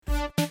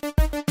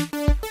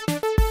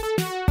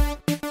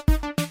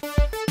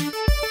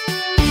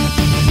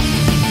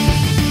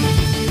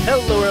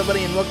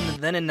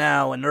Then and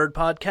Now, a nerd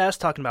podcast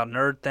talking about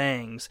nerd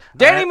things.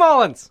 Danny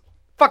Mullins!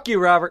 Fuck you,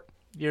 Robert.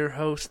 Your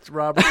host,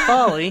 Robert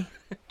Foley.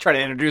 Tried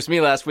to introduce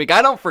me last week.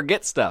 I don't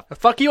forget stuff.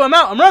 Fuck you, I'm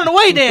out. I'm running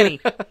away, Danny.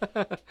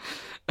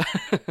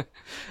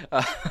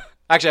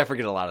 Actually, I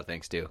forget a lot of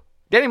things, too.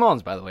 Danny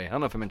Mullins, by the way. I don't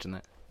know if I mentioned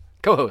that.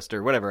 Co-host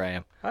or whatever I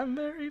am. I'm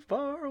very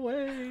far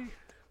away.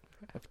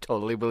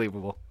 Totally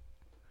believable.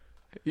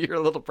 You're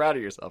a little proud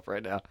of yourself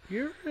right now.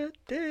 You're a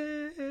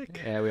dick.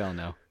 Yeah, we all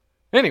know.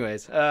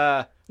 Anyways,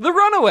 The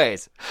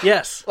Runaways.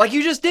 Yes. Like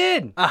you just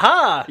did.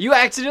 Aha! You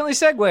accidentally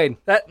segued.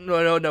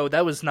 No,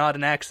 that was not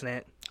an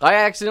accident. I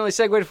accidentally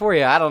segued for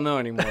you. I don't know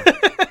anymore.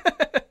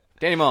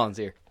 Danny Mullins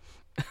here.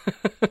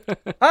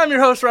 I'm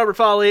your host, Robert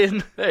Foley.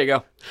 And, There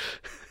you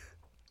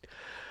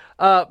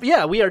go.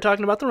 yeah, we are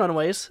talking about The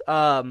Runaways.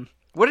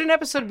 Would an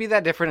episode be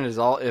that different as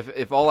all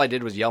if all I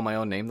did was yell my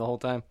own name the whole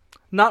time?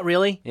 Not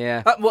really.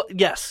 Yeah. Well,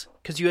 yes,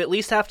 because you at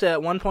least have to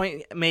at one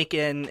point make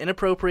an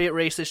inappropriate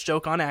racist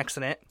joke on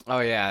accident. Oh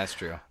yeah, that's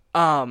true.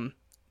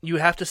 You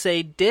have to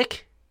say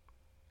dick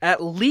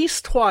at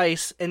least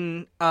twice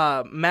and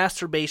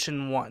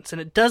masturbation once,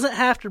 and it doesn't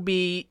have to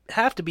be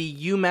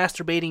you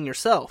masturbating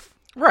yourself.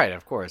 Right,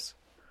 of course.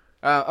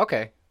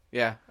 Okay.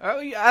 Yeah.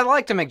 I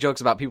like to make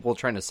jokes about people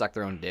trying to suck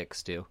their own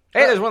dicks too.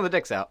 Hey, there's one of the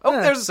dicks out.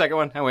 Oh, there's the second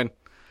one. I win.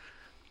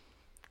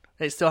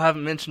 They still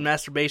haven't mentioned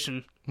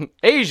masturbation.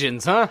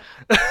 Asians, huh?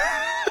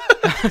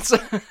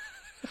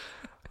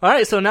 All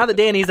right, so now that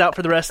Danny's out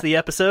for the rest of the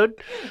episode.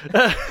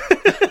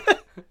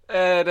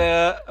 At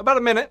about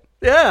a minute.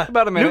 Yeah.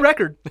 About a minute. New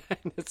record.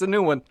 It's a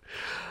new one.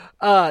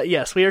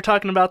 Yes, we are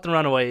talking about The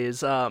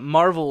Runaways.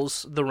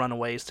 Marvel's The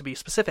Runaways, to be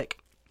specific.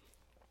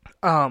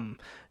 It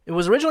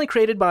was originally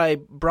created by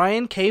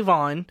Brian K.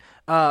 Vaughan,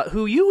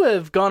 who you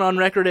have gone on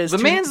record as... The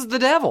man's the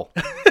devil.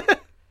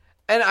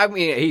 And I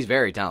mean, he's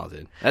very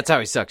talented. That's how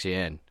he sucks you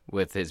in,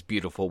 with his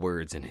beautiful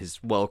words and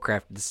his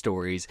well-crafted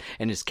stories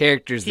and his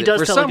characters that,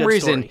 for some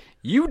reason,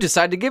 you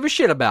decide to give a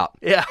shit about.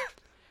 Yeah.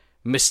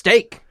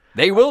 Mistake.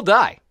 They will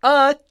die.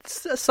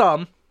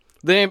 Some.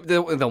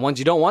 The ones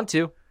you don't want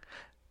to.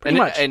 Pretty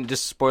much. And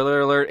just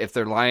spoiler alert, if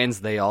they're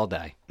lions, they all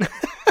die.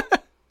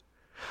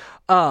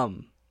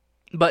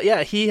 But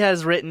yeah, he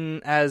has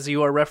written, as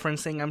you are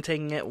referencing, I'm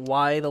taking it,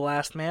 Y: The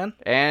Last Man?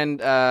 And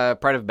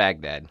Pride of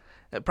Baghdad.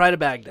 Pride of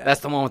Baghdad. That's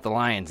the one with the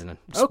lions in it.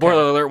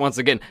 Spoiler alert once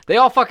again. They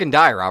all fucking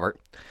die, Robert.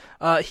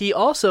 He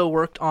also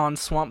worked on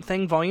Swamp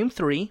Thing Volume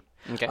 3.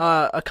 Okay.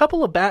 A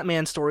couple of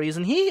Batman stories,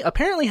 and he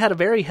apparently had a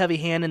very heavy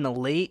hand in the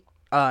late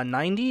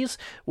 90s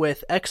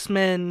with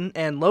X-Men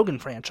and Logan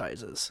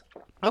franchises.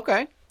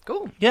 Okay,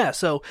 cool. Yeah,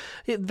 so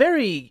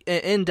very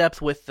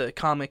in-depth with the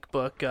comic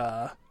book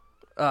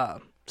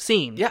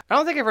scene. Yeah, I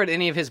don't think I've read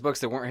any of his books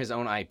that weren't his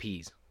own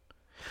IPs.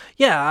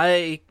 Yeah,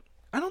 I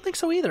don't think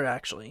so either,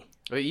 actually.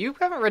 But you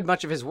haven't read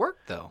much of his work,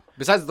 though,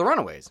 besides The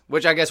Runaways,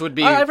 which I guess would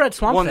be... I've read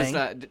Swamp one Thing.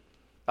 That's not...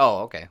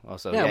 Oh, okay. Well,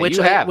 so yeah, which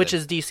you have which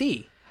is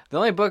DC. The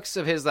only books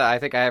of his that I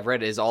think I have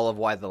read is all of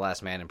Y: The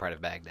Last Man and Pride of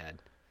Baghdad.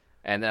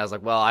 And then I was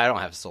like, well, I don't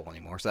have a soul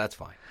anymore, so that's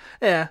fine.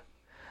 Yeah.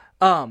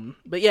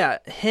 But yeah,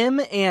 him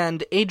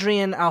and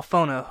Adrian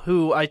Alfona,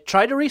 who I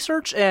tried to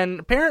research, and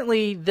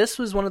apparently this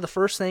was one of the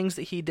first things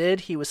that he did.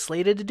 He was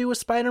slated to do a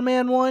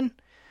Spider-Man one,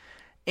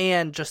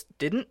 and just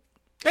didn't.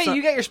 Hey,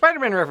 you got your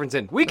Spider-Man reference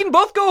in. We can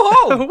both go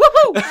home!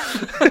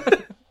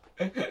 Woohoo!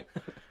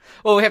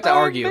 Well, we have to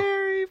argue. I'm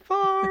very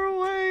far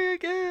away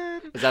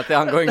again. Is that the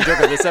ongoing joke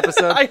of this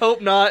episode? I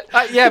hope not.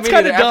 Yeah, it's me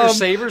neither. dumb.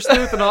 After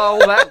Sabertooth and all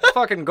that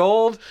fucking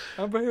gold,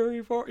 I'm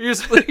very far. You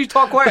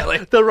talk quietly.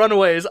 The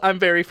Runaways, I'm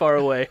very far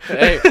away.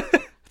 Hey,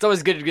 it's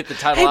always good to get the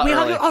title out we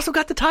early. also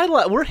got the title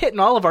out. We're hitting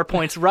all of our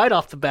points right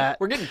off the bat.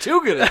 We're getting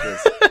too good at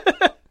this.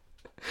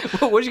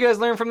 What did you guys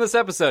learn from this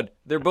episode?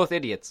 They're both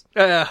idiots.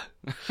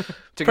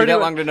 Took you that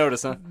long to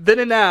notice, huh? Then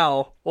and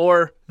Now,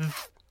 or...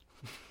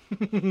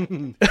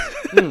 Then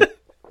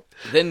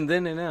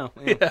and now.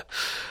 Yeah.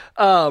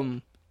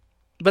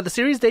 But the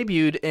series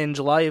debuted in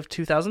July of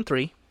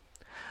 2003.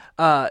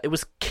 It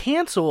was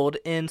canceled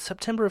in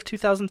September of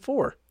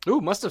 2004.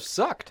 Ooh, must have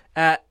sucked.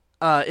 At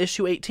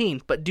issue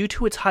 18. But due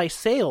to its high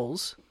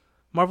sales,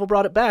 Marvel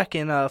brought it back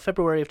in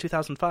February of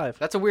 2005.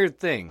 That's a weird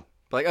thing.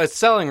 Like, it's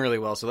selling really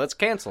well, so let's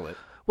cancel it.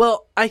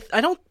 Well, I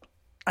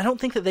don't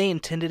think that they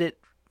intended it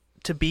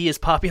to be as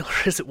popular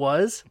as it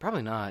was.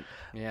 Probably not.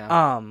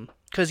 Yeah.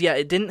 Because, yeah,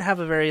 it didn't have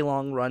a very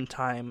long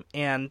runtime,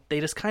 and they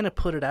just kind of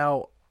put it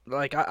out.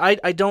 Like,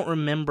 I don't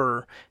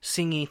remember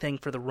seeing anything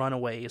for The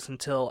Runaways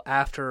until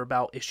after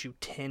about issue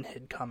 10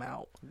 had come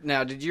out.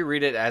 Now, did you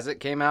read it as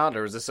it came out,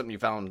 or was this something you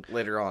found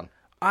later on?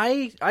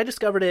 I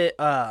discovered it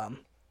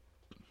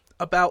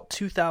about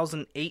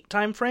 2008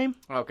 time frame.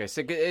 Okay,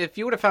 so if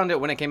you would have found it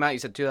when it came out, you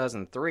said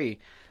 2003,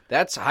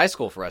 that's high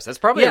school for us. That's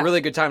probably a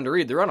really good time to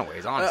read The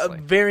Runaways, honestly.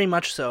 Very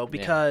much so,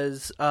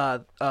 because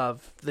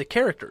of the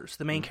characters,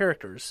 the main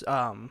characters.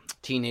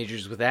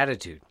 Teenagers with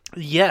attitude.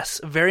 Yes,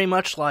 very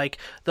much like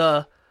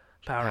the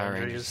Power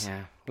Rangers.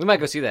 Yeah. We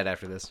might go see that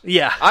after this.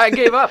 Yeah. I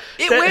gave up.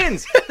 It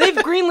wins. They've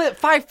greenlit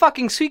 5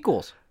 fucking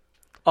sequels.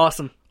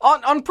 Awesome.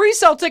 On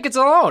pre-sale tickets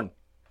alone.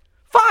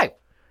 5.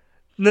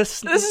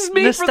 This is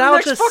me for the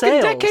next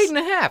fucking decade and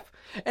a half.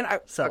 And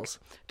sells.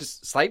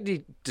 Just slight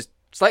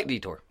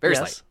detour. Very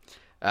slight.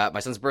 My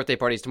son's birthday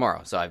party's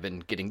tomorrow, so I've been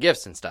getting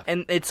gifts and stuff.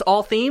 And it's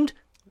all themed?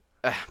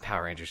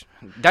 Power Rangers.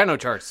 Dino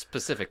Charge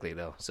specifically,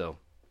 though, so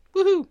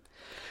woohoo.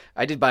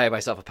 I did buy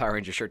myself a Power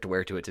Ranger shirt to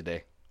wear to it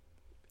today.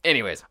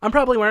 Anyways. I'm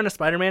probably wearing a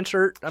Spider-Man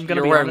shirt. I'm going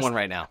to be You're wearing honest. One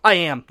right now. I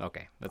am.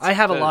 Okay. I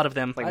have a lot of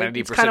them. Like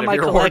 90% kind of my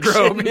your collection.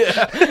 Wardrobe.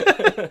 Yeah.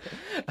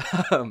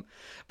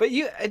 But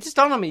it just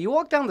dawned on me, you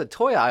walk down the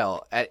toy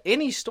aisle at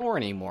any store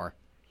anymore,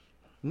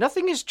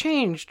 nothing has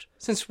changed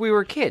since we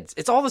were kids.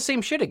 It's all the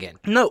same shit again.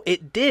 No,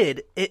 it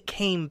did. It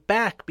came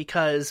back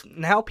because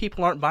now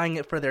people aren't buying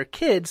it for their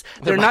kids.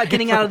 They're not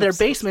getting out of their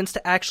basements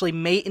to actually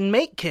mate and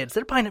make kids.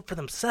 They're buying it for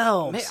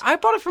themselves. I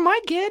bought it for my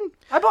kid.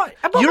 I bought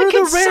You're my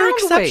kid's the rare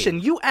Soundwave. exception.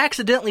 You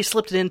accidentally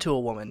slipped it into a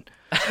woman.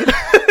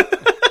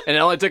 And it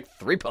only took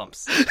 3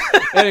 pumps.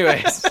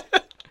 Anyways.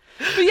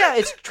 But yeah,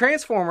 it's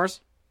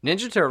Transformers,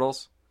 Ninja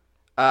Turtles,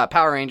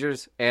 Power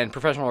Rangers, and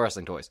professional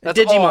wrestling toys. That's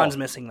Digimon's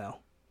missing, though.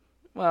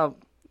 Well,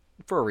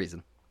 for a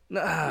reason. You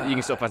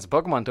can still find some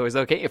Pokemon toys,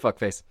 though, can't you,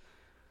 fuckface?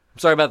 I'm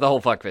sorry about the whole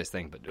fuckface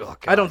thing, but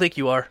I don't think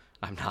you are.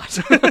 I'm not.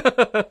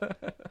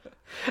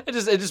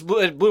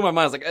 It blew my mind.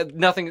 I was like,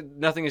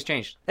 nothing has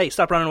changed. Hey,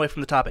 stop running away from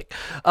the topic.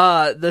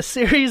 The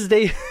series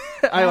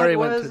I already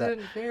went through that.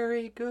 Wasn't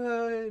very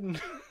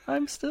good.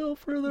 I'm still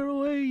further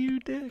away, you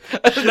dick.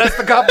 That's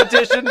the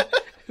competition.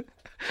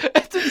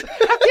 Half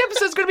the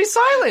episode's gonna be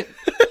silent.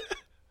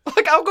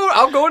 Like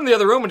I'll go in the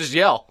other room and just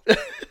yell.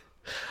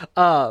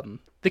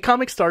 The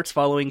comic starts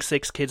following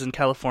 6 kids in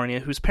California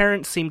whose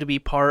parents seem to be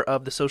part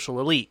of the social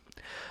elite.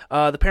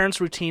 The parents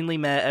routinely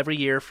met every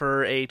year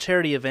for a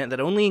charity event that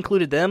only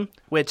included them,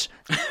 which,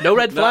 no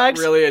red flags.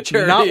 Not really a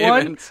charity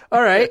event.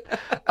 All right.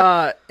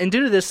 And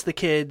due to this, the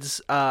kids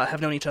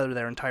have known each other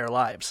their entire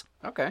lives.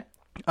 Okay.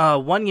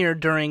 One year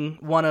during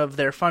one of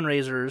their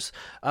fundraisers,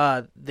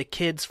 the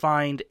kids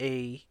find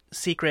a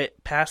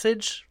secret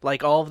passage,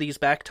 like all of these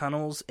back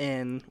tunnels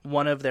in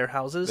one of their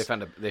houses.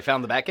 They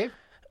found the Batcave?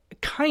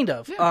 Kind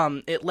of. Yeah.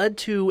 It led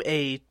to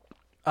a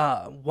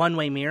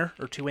one-way mirror,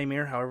 or two-way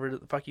mirror, however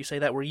the fuck you say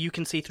that, where you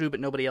can see through but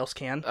nobody else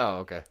can. Oh,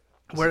 okay.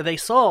 Where they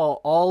saw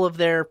all of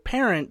their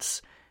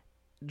parents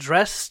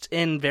dressed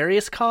in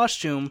various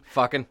costume.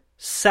 Fucking.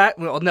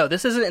 Well, no,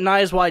 this isn't an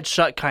Eyes Wide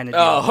Shut kind of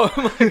deal.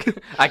 Oh,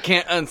 I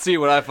can't unsee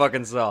what I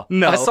fucking saw.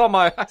 No. I saw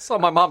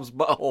my mom's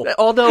butthole.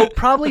 Although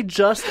probably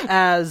just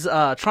as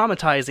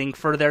traumatizing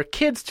for their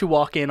kids to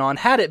walk in on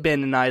had it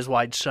been an Eyes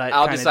Wide Shut.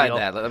 I'll kind decide of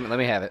deal. that. Let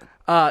me have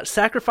it.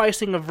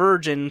 Sacrificing a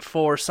virgin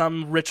for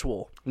some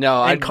ritual.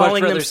 No, and I'd calling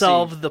much rather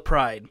themselves the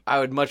Pride. I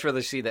would much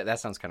rather see that.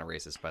 That sounds kind of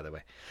racist, by the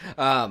way.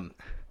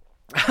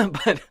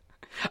 But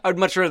I would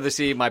much rather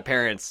see my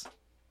parents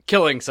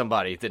killing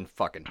somebody than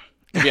fucking.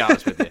 To be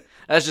honest with you,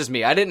 that's just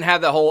me. I didn't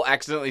have that whole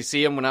accidentally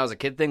see him when I was a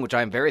kid thing, which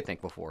I'm very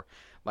thankful for.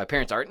 My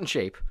parents aren't in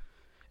shape.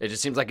 It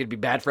just seems like it'd be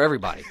bad for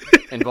everybody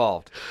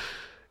involved.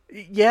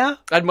 Yeah,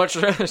 I'd much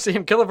rather see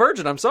him kill a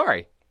virgin. I'm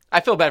sorry. I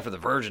feel bad for the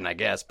virgin, I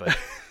guess, but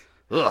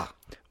ugh.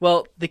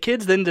 Well, the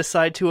kids then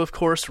decide to, of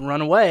course,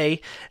 run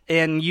away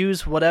and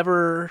use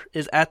whatever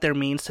is at their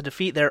means to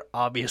defeat their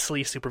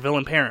obviously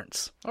supervillain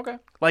parents. Okay.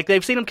 Like,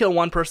 they've seen them kill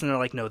one person, and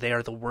they're like, no, they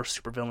are the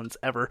worst supervillains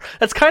ever.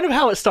 That's kind of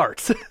how it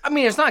starts. I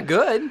mean, it's not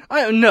good.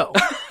 No.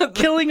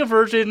 Killing a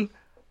virgin,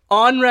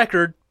 on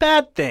record,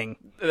 bad thing.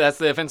 That's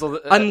the offensive.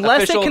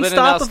 Unless it can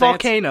stop a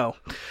volcano.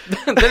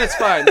 Then it's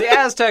fine. The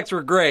Aztecs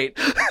were great.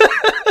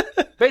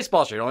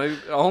 Baseball should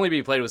only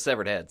be played with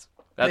severed heads.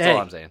 That's all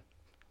I'm saying.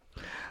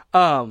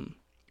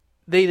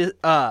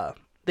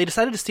 They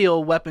decided to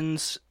steal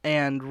weapons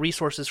and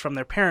resources from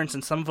their parents,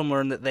 and some of them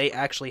learned that they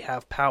actually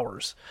have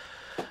powers.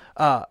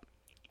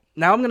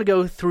 Now I'm going to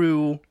go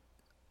through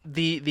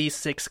these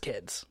 6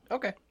 kids.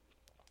 Okay.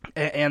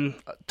 And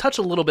touch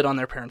a little bit on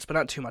their parents, but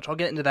not too much. I'll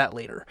get into that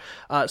later.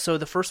 So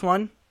the first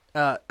one,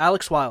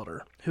 Alex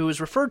Wilder, who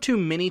is referred to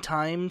many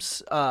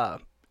times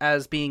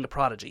as being a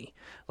prodigy.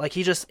 Like,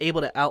 he's just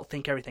able to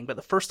outthink everything. But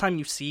the first time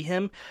you see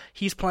him,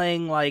 he's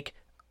playing like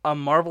a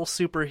Marvel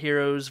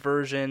superheroes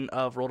version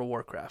of World of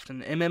Warcraft,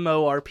 an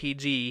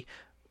MMORPG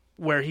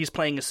where he's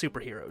playing as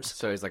superheroes.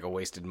 So he's like a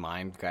wasted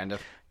mind, kind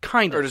of?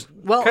 Kind of.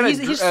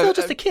 He's still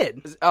just a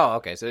kid. Oh,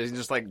 okay. So he's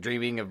just like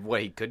dreaming of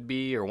what he could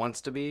be or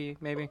wants to be,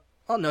 maybe?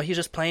 Oh, no, he's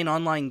just playing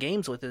online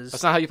games with his...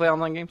 That's not how you play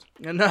online games?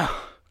 No.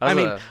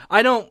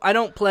 I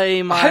don't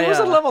play my... I was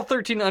a level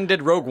 13 undead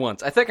rogue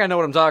once. I think I know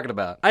what I'm talking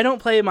about. I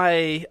don't play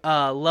my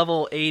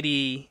level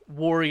 80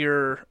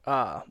 warrior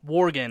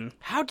Worgen.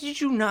 How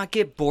did you not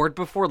get bored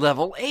before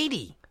level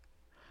 80?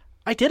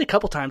 I did a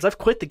couple times. I've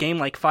quit the game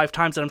like 5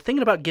 times, and I'm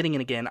thinking about getting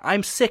it again.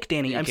 I'm sick,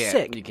 Danny. I'm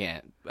sick. You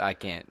can't. I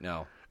can't.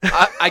 No.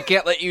 I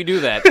can't let you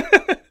do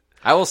that.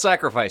 I will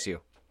sacrifice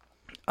you.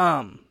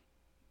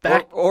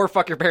 Or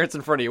fuck your parents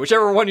in front of you.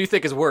 Whichever one you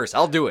think is worse.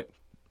 I'll do it.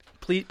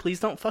 Please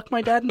don't fuck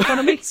my dad in front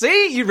of me.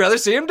 See? You'd rather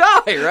see him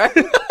die, right?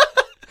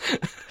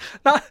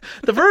 Not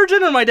the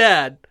virgin or my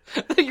dad?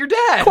 Your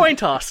dad. Coin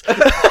toss.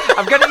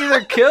 I've got to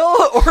either kill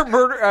or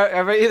murder.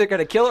 I've either got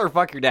to kill or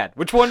fuck your dad.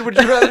 Which one would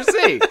you rather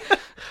see?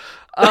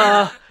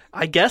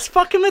 I guess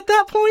fuck him at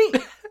that point.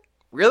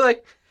 Really?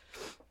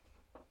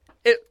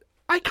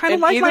 I kind of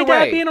like my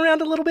dad being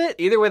around a little bit.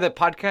 Either way, the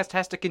podcast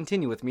has to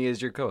continue with me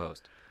as your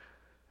co-host.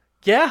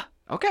 Yeah.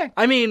 Okay.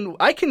 I mean,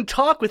 I can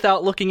talk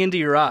without looking into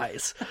your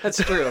eyes. That's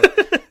true.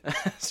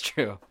 That's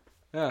true.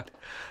 Yeah.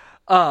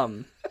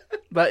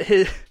 But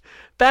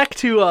back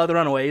to the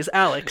Runaways,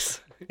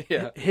 Alex.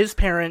 Yeah. His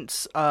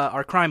parents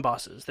are crime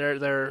bosses.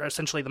 They're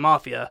essentially the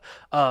mafia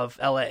of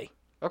L.A.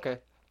 Okay.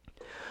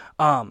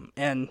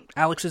 And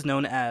Alex is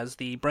known as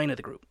the brain of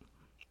the group.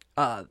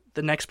 The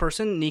next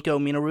person, Nico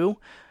Minoru,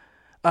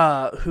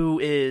 who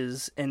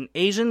is an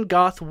Asian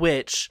goth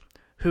witch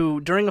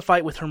who, during a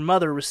fight with her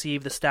mother,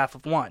 received the Staff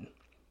of One.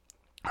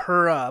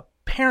 Her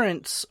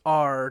parents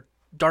are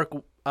dark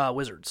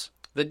wizards.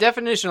 The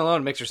definition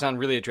alone makes her sound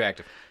really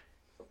attractive.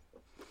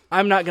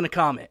 I'm not going to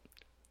comment.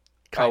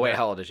 Kinda. Oh, wait,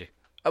 how old is she?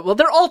 Well,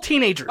 they're all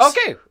teenagers.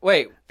 Okay,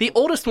 wait. The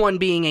oldest one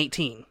being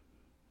 18.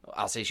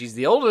 I'll say she's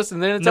the oldest,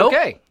 and then it's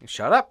okay.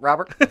 Shut up,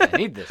 Robert. I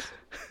need this.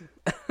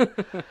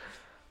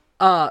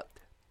 But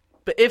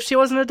if she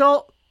was an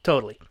adult,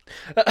 totally.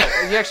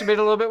 You actually made it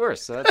a little bit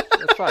worse, so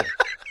that's fine.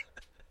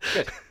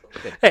 Good.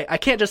 Hey, I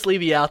can't just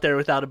leave you out there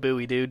without a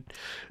buoy, dude.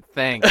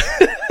 Thanks.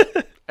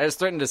 I just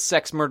threatened to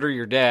sex murder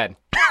your dad.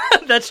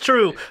 That's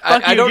true.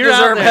 I don't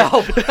deserve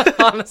help,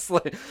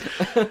 honestly.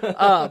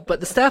 But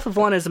the Staff of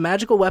One is a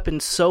magical weapon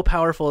so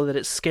powerful that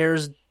it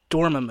scares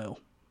Dormammu.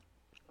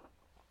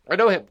 I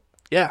know him.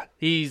 Yeah,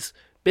 he's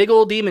big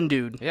old demon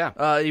dude.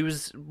 Yeah. He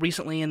was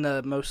recently in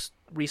the most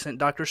recent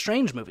Doctor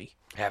Strange movie.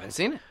 Haven't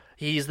seen it.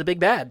 He's the big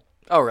bad.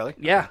 Oh, really?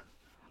 Yeah.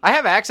 I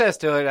have access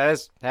to it. I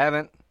just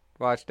haven't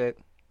watched it.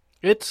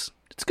 It's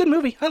a good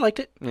movie. I liked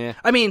it. Yeah.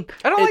 I mean,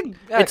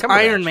 it's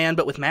Iron Man,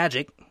 but with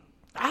magic.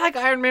 I like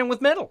Iron Man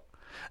with metal.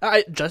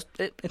 It's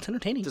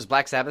entertaining. Does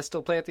Black Sabbath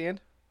still play at the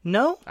end?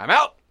 No. I'm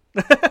out.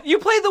 You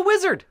play The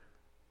Wizard.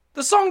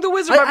 The song The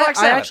Wizard by Black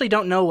Sabbath. I actually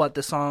don't know what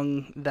the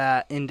song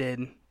that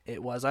ended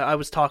it was. I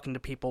was talking to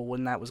people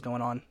when that was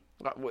going on.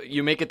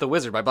 You make it The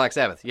Wizard by Black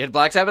Sabbath. You had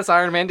Black Sabbath's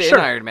Iron Man to end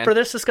Iron Man. For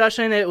this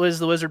discussion, it was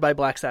The Wizard by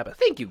Black Sabbath.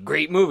 Thank you.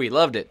 Great movie.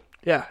 Loved it.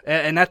 Yeah.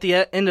 And at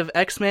the end of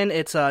X-Men,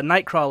 it's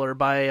Nightcrawler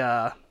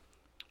by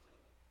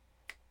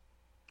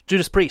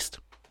Judas Priest.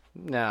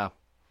 No.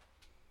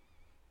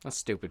 That's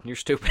stupid. You're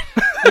stupid.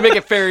 You make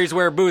it Fairies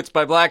Wear Boots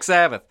by Black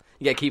Sabbath.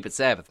 You gotta keep it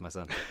Sabbath, my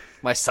son.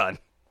 My son.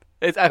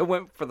 I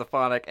went for the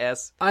phonic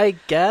S. I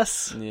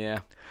guess. Yeah.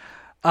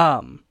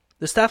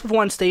 The Staff of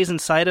One stays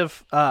inside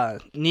of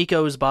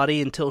Nico's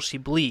body until she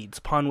bleeds,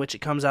 upon which it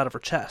comes out of her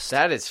chest.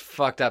 That is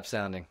fucked up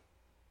sounding.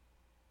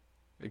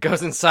 It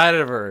goes inside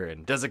of her,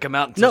 and doesn't come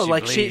out until she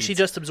bleeds. she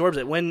just absorbs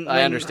it. When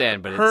I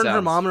understand, but her and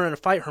her mom are in a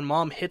fight, her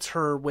mom hits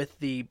her with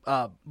the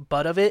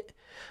butt of it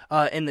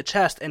in the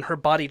chest, and her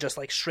body just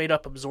like straight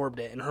up absorbed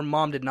it, and her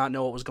mom did not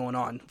know what was going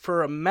on.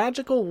 For a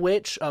magical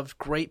witch of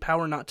great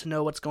power not to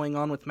know what's going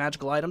on with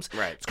magical items,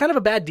 right. It's kind of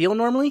a bad deal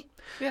normally.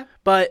 Yeah.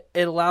 But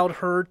it allowed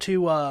her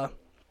to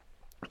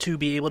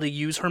be able to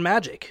use her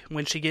magic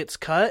when she gets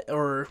cut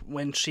or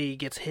when she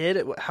gets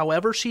hit,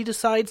 however she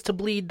decides to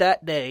bleed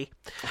that day.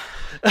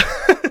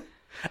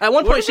 At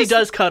one point, she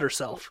does cut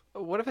herself.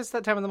 What if it's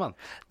that time of the month?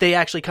 They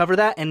actually cover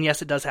that, and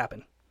yes, it does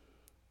happen.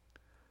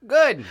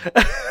 Good.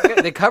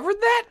 They covered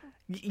that?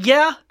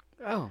 Yeah.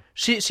 Oh.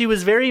 She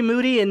was very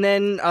moody, and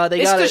then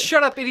they got just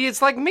shut up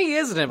idiots like me,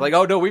 isn't it? Like,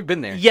 oh, no, we've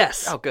been there.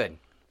 Yes. Oh, good.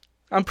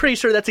 I'm pretty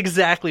sure that's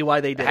exactly why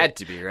they did it. Had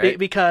to be, right?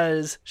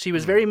 Because she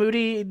was very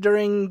moody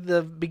during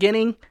the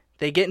beginning.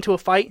 They get into a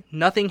fight.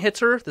 Nothing hits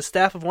her. The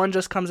Staff of One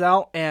just comes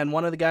out, and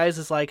one of the guys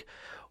is like,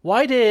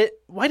 why did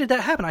that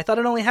happen? I thought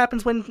it only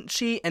happens when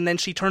she... And then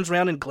she turns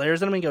around and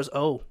glares at him and goes,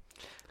 oh.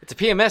 It's a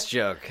PMS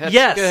joke.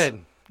 That's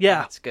good.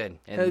 Yeah. That's good.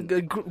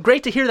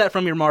 Great to hear that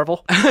from your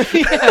Marvel.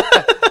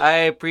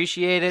 I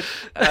appreciate it.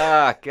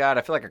 Ah, God,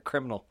 I feel like a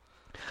criminal.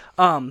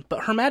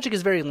 But her magic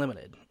is very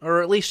limited.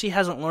 Or at least she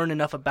hasn't learned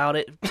enough about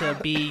it to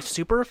be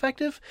super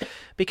effective.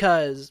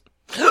 Because...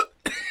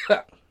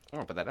 I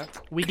won't put that down.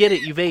 We get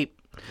it, you vape.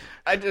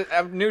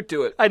 I'm new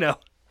to it. I know.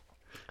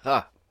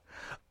 Huh.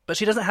 But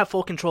she doesn't have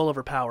full control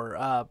over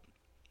power.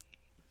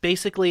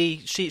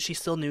 Basically, she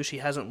still new. She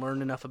hasn't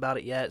learned enough about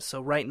it yet.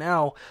 So right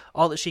now,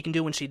 all that she can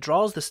do when she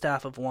draws the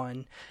Staff of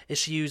One is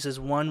she uses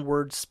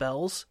one-word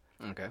spells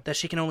that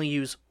she can only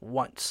use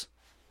once.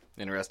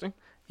 Interesting.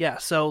 Yeah,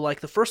 so like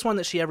the first one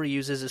that she ever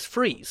uses is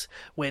Freeze,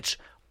 which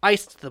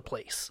iced the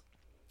place.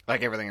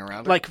 Like everything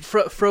around it? Like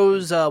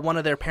froze one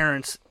of their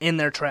parents in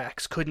their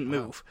tracks, couldn't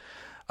move.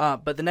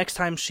 But the next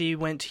time she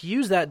went to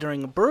use that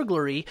during a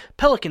burglary,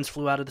 pelicans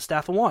flew out of the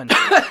Staff of One.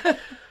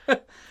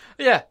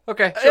 Yeah,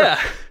 okay, sure.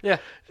 Yeah.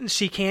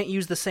 She can't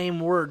use the same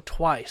word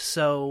twice,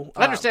 so...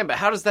 I understand, but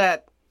how does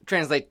that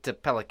translate to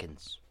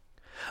pelicans?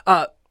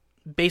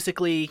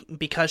 Basically,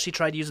 because she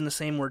tried using the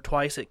same word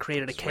twice, it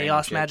created a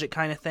chaos magic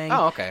kind of thing.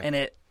 Oh, okay. And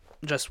it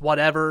just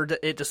whatever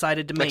it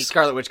decided to make. Like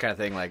Scarlet Witch kind of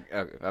thing, like,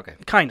 okay.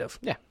 Kind of.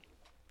 Yeah.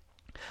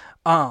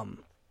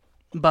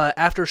 But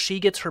after she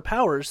gets her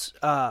powers,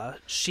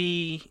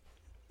 she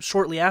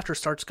shortly after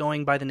starts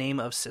going by the name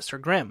of Sister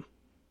Grimm.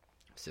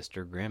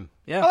 Sister Grimm.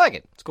 Yeah. I like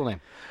it. It's a cool name.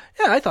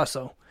 Yeah, I thought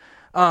so.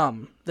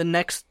 The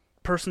next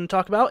person to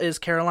talk about is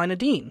Carolina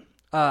Dean,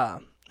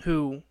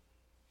 who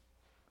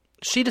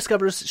she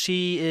discovers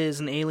she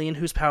is an alien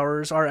whose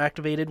powers are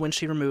activated when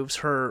she removes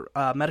her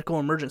medical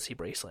emergency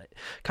bracelet.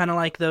 Kind of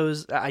like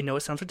those. I know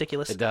it sounds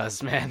ridiculous. It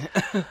does, man.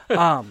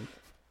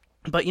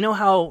 But you know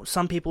how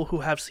some people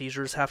who have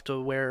seizures have to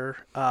wear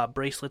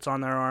bracelets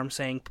on their arm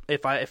saying,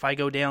 if I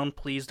go down,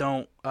 please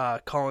don't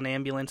call an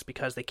ambulance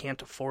because they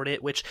can't afford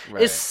it, which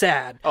is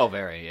sad. Oh,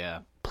 very,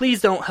 yeah.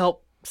 Please don't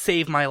help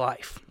save my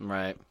life.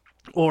 Right.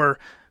 Or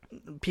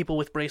people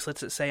with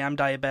bracelets that say, I'm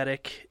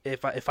diabetic.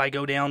 If I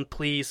go down,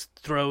 please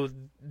throw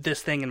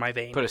this thing in my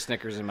vein. Put a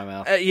Snickers in my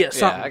mouth. Yeah,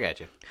 I got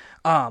you.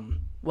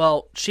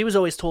 Well, she was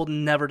always told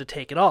never to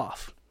take it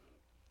off.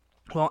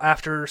 Well,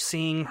 after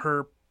seeing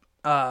her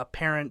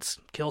parents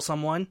kill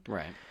someone.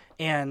 Right.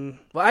 And,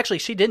 well, actually,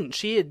 she didn't.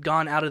 She had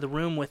gone out of the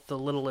room with the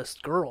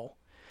littlest girl.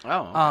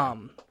 Oh, okay.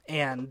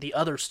 And the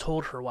others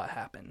told her what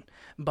happened.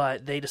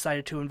 But they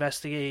decided to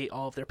investigate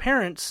all of their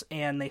parents,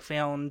 and they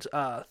found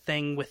a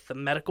thing with the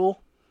medical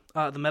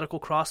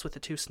cross with the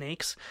two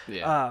snakes,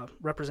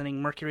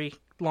 representing Mercury.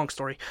 Long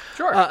story.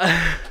 Sure.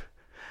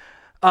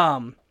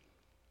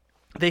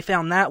 They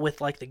found that with,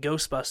 like, the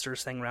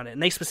Ghostbusters thing around it.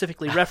 And they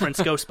specifically reference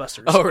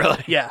Ghostbusters. Oh,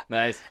 really? Yeah.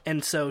 Nice.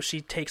 And so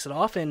she takes it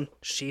off, and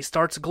she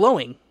starts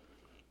glowing.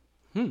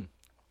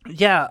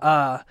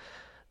 Yeah,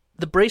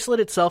 the bracelet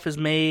itself is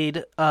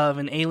made of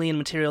an alien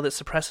material that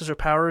suppresses her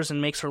powers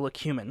and makes her look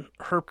human.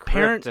 Her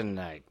parents...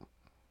 Kryptonite.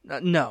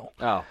 No.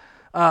 Oh.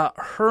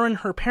 Her and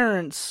her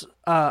parents...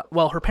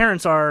 her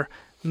parents are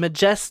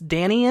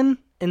Majestanian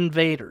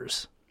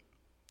invaders.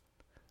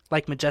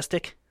 Like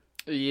Majestic?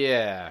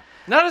 Yeah.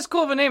 Not as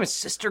cool of a name as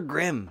Sister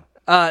Grimm.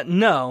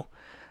 No.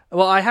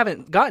 Well, I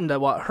haven't gotten to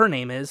what her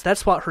name is.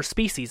 That's what her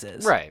species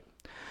is. Right.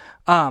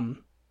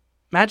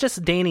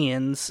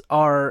 Majestanians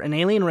are an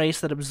alien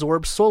race that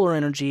absorbs solar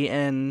energy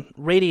and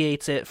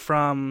radiates it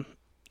from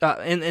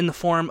in the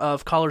form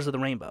of Callers of the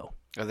Rainbow.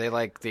 Are they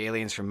like the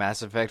aliens from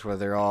Mass Effect where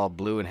they're all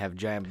blue and have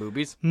giant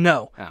boobies?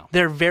 No. Oh.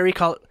 They're very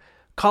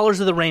Callers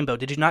of the Rainbow.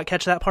 Did you not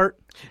catch that part?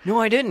 No,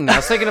 I didn't. I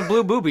was thinking of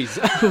blue boobies.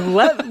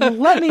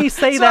 let me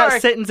say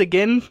that sentence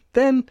again,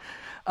 then.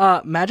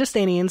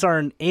 Majestanians are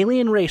an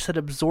alien race that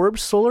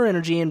absorbs solar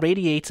energy and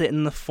radiates it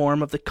in the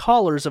form of the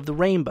Callers of the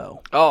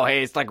Rainbow. Oh,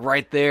 hey, it's like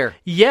right there.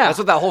 Yeah. That's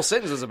what that whole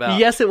sentence was about.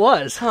 Yes, it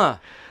was. Huh.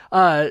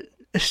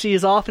 She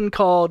is often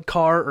called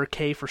Car or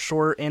K for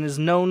short, and is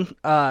known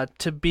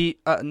to be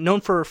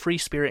known for her free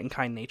spirit and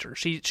kind nature.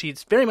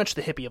 She's very much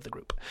the hippie of the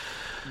group.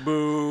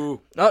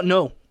 Boo.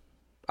 No.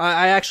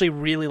 I actually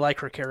really like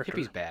her character.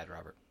 Hippie's bad,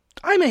 Robert.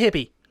 I'm a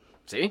hippie.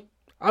 See?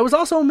 I was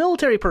also a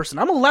military person.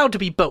 I'm allowed to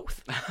be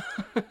both.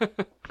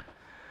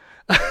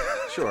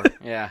 Sure.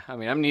 Yeah. I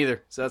mean, I'm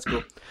neither, so that's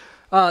cool.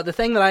 The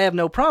thing that I have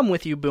no problem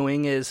with you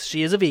booing is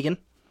she is a vegan.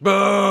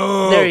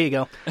 Boo! There you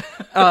go.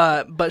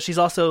 But she's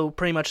also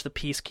pretty much the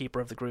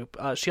peacekeeper of the group.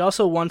 She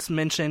also once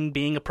mentioned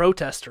being a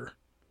protester.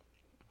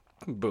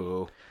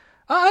 Boo.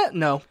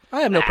 No.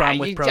 I have no problem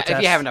with protests.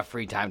 If you have enough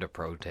free time to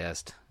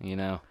protest, you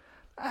know.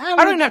 I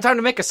don't even have time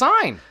to make a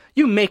sign.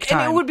 You make time.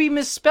 And it would be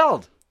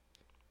misspelled.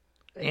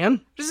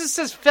 And? This just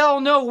says, "Fell,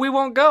 no, we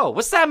won't go."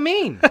 What's that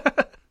mean?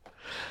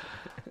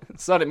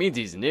 It's not, it means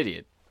he's an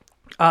idiot.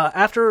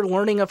 After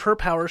learning of her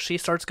powers, she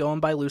starts going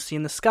by Lucy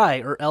in the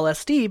Sky, or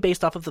LSD,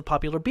 based off of the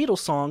popular Beatles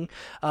song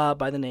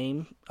by the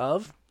name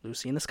of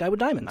Lucy in the Sky with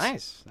Diamonds.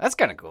 Nice. That's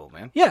kind of cool,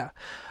 man. Yeah.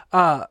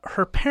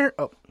 Her parent...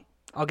 Oh,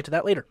 I'll get to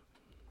that later.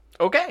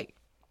 Okay.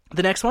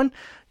 The next one,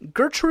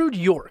 Gertrude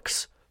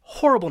Yorks.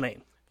 Horrible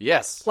name.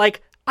 Yes.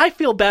 Like, I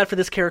feel bad for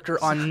this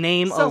character on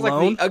name Sounds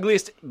alone. Like the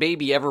ugliest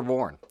baby ever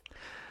born.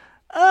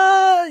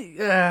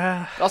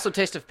 Also,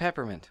 taste of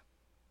peppermint.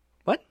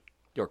 What?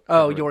 York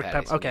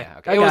peppermint. Okay. Yeah,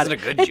 okay. It wasn't a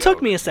good joke. It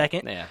took me a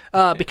second.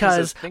 Yeah.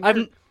 Because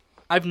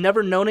I've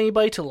never known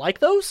anybody to like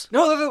those.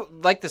 No, they're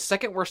like the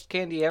second worst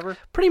candy ever.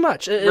 Pretty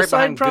much,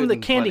 aside from the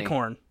candy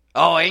corn.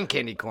 Oh, and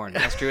candy corn.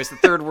 That's true. It's the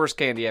third worst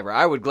candy ever.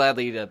 I would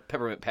gladly eat a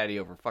peppermint patty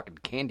over fucking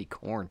candy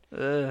corn.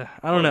 I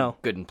don't know.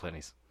 Good and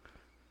Plenty's.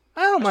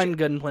 I don't mind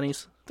Good and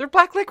Plenty's. They're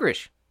black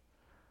licorice.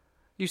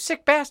 You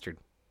sick bastard.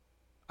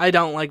 I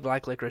don't like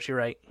black licorice. You're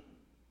right.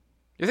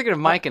 You're thinking of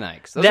Mike and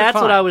Ike's. That's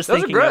what I was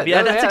thinking of.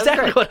 Yeah, that's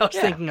exactly what I was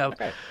thinking of.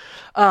 Okay.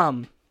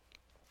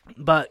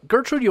 But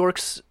Gertrude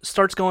Yorks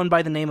starts going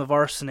by the name of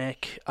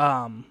Arsenic.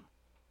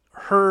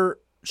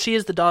 She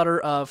is the daughter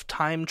of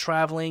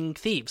time-traveling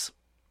thieves.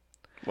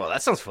 Well,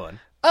 that sounds fun.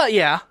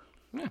 Yeah.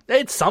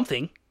 It's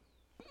something.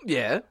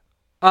 Yeah.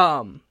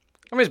 I mean,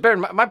 it's better.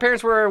 My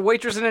parents were a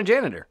waitress and a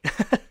janitor.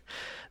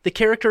 The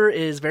character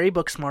is very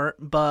book smart,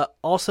 but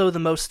also the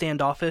most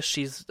standoffish.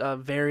 She's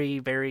very,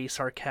 very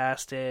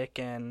sarcastic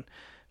and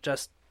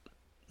just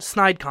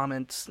snide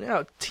comments.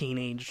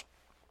 Teenage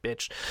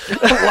bitch.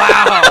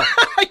 Wow.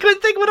 I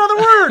couldn't think of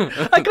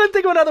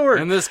another word.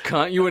 And this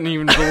cunt, you wouldn't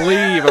even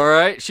believe, all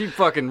right? She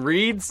fucking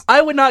reads.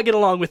 I would not get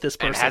along with this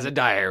person. And has a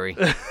diary.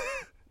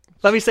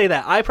 Let me say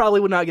that. I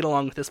probably would not get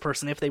along with this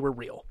person if they were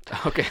real.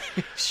 Okay,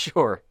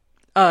 sure.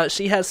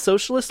 She has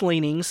socialist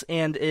leanings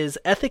and is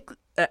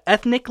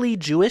ethnically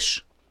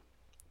Jewish.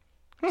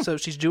 So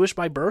she's Jewish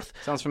by birth.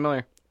 Sounds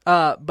familiar.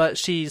 But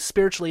she's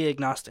spiritually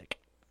agnostic.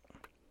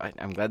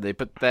 I'm glad they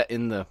put that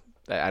in the...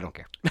 I don't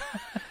care.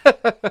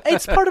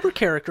 It's part of her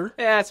character.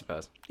 Yeah, I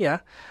suppose. Yeah.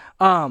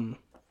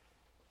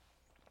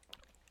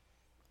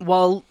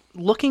 While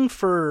looking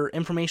for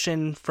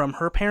information from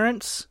her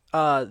parents,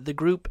 the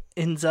group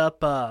ends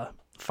up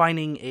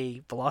finding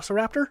a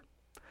velociraptor.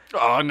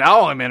 Oh,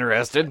 now I'm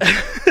interested.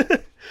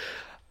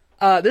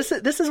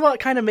 This is what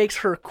kind of makes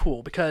her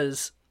cool,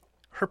 because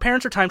her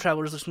parents are time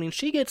travelers, which means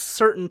she gets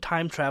certain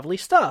time travel-y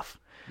stuff.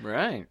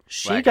 Right.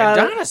 She got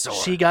a dinosaur.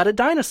 She got a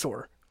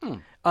dinosaur.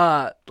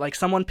 Like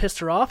someone pissed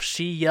her off,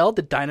 she yelled,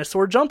 the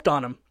dinosaur jumped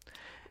on him.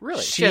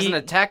 Really? She has an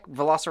attack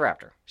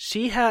velociraptor.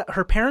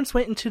 Her parents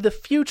went into the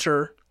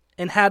future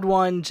and had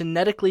one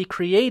genetically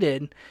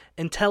created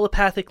and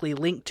telepathically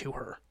linked to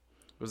her.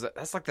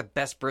 That's like the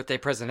best birthday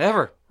present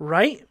ever.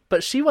 Right?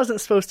 But she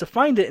wasn't supposed to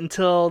find it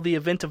until the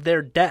event of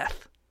their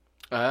death.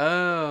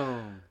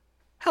 Oh.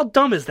 How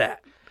dumb is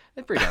that?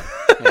 It's pretty dumb.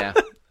 Yeah.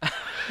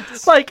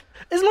 Like,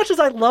 as much as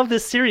I love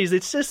this series,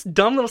 it's just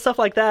dumb little stuff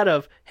like that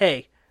of,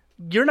 hey,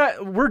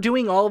 we're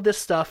doing all of this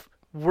stuff.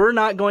 We're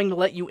not going to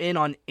let you in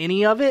on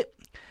any of it.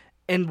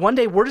 And one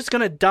day we're just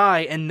going to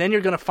die, and then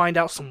you're going to find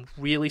out some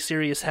really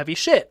serious heavy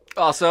shit.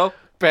 Also,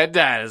 pet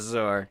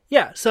dinosaur.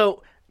 Yeah,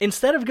 so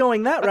instead of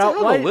going that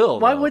route,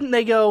 why wouldn't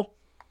they go,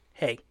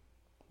 hey,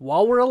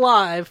 while we're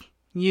alive,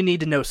 you need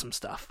to know some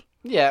stuff.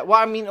 Yeah, well,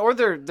 I mean, or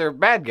they're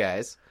bad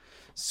guys.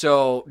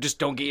 So just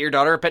don't get your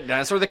daughter a pet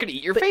dinosaur that could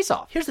eat your face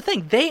off. Here's the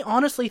thing. They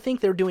honestly think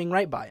they're doing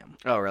right by him.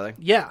 Oh, really?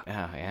 Yeah.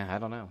 Yeah, I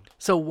don't know.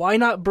 So why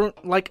not,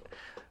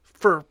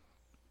 for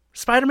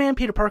Spider-Man,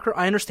 Peter Parker,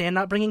 I understand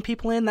not bringing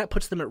people in. That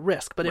puts them at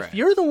risk. But if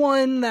you're the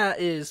one that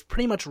is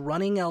pretty much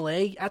running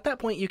L.A., at that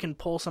point you can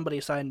pull somebody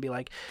aside and be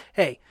like,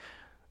 hey,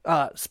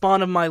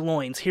 spawn of my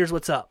loins, here's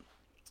what's up.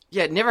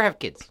 Yeah, never have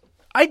kids.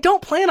 I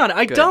don't plan on it.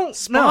 I don't.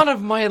 Spawn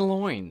of my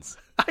loins.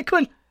 I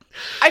couldn't.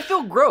 I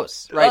feel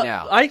gross right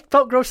now. I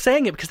felt gross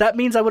saying it because that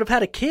means I would have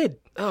had a kid.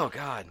 Oh,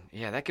 God.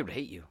 Yeah, that kid would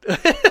hate you.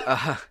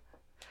 I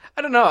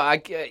don't know.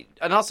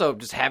 And also,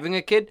 just having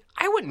a kid,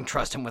 I wouldn't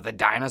trust him with a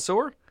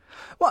dinosaur.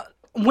 Well,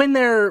 when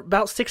they're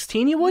about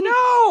 16, you wouldn't?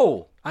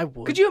 No! I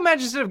would. Could you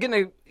imagine instead of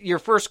getting your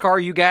first car,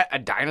 you got a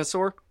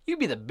dinosaur? You'd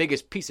be the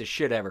biggest piece of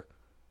shit ever.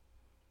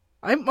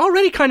 I'm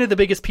already kind of the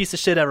biggest piece of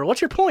shit ever.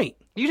 What's your point?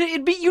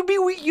 You'd be you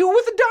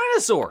with a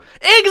dinosaur.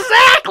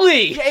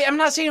 Exactly! Yeah, I'm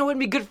not saying it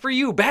wouldn't be good for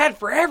you, bad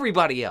for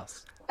everybody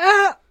else.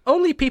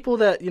 Only people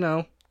that, you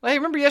know. Hey,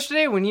 remember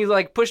yesterday when you,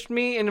 pushed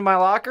me into my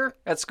locker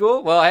at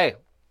school? Well, hey,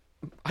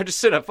 I just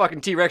sent a fucking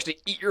T-Rex to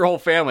eat your whole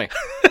family.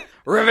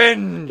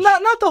 Revenge!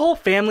 Not the whole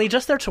family,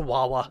 just their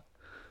chihuahua.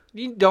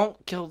 You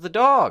don't kill the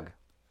dog.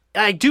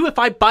 I do if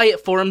I buy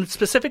it for him,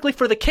 specifically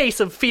for the case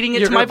of feeding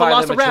it to my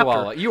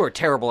velociraptor. You are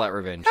terrible at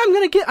revenge. I'm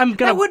gonna.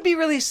 That would be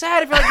really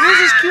sad if you're like, here's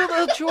this cute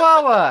little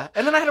chihuahua,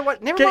 and then I had to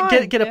what? Never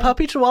mind. Get a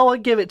puppy chihuahua,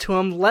 give it to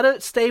him, let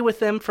it stay with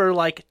them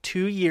for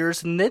 2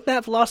 years, and then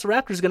that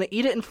velociraptor is gonna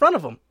eat it in front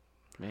of them.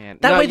 Man,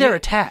 that way they're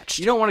attached.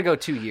 You don't want to go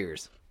 2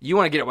 years. You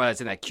want to get it while it's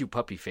in that cute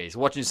puppy phase.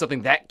 Watching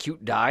something that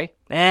cute die.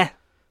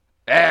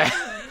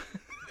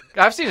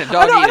 I've seen a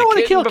dog eat a kitten before. I don't want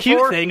to kill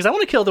cute things. I want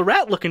to kill the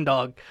rat-looking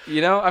dog.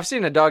 You know, I've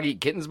seen a dog eat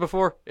kittens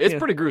before. It's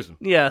pretty gruesome.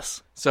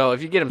 Yes. So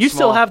if you get him You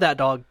still have that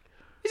dog.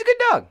 He's a good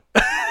dog.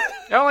 I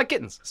don't like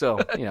kittens. So,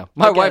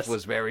 my wife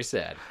was very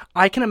sad.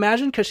 I can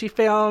imagine because she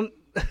found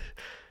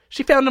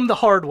him the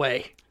hard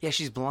way. Yeah,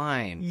 she's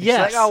blind.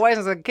 Yes. She's like, oh, why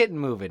isn't the kitten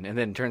moving? And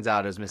then it turns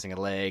out it was missing a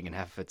leg and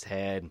half of its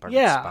head and part of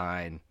its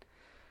spine.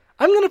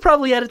 I'm going to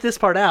probably edit this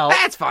part out.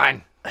 That's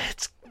fine.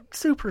 It's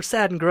super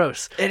sad and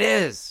gross. It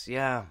is,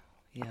 yeah.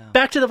 Yeah.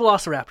 Back to the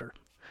velociraptor.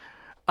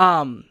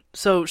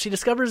 So she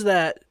discovers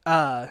that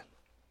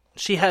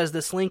she has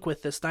this link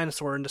with this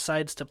dinosaur and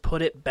decides to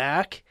put it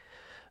back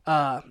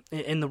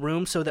in the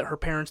room so that her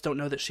parents don't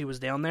know that she was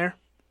down there.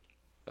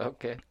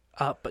 Okay.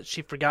 But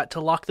she forgot to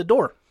lock the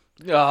door.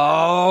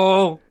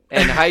 Oh!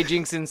 And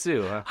hijinks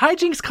ensue, huh?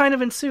 Hijinks kind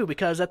of ensue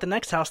because at the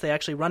next house they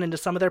actually run into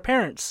some of their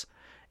parents.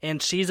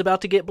 And she's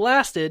about to get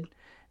blasted,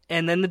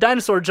 and then the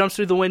dinosaur jumps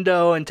through the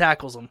window and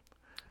tackles them.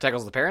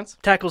 Tackles the parents?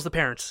 Tackles the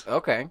parents.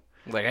 Okay.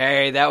 Like,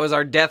 hey, that was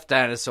our death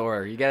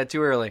dinosaur. You got it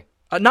too early.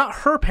 Not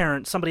her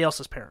parents, somebody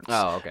else's parents.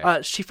 Oh,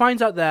 okay. She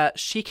finds out that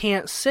she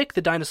can't sick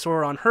the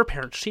dinosaur on her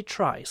parents. She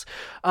tries.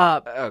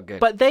 Good.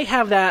 But they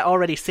have that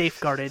already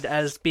safeguarded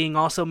as being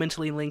also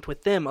mentally linked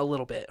with them a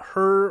little bit.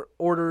 Her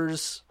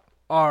orders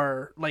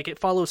are, it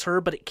follows her,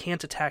 but it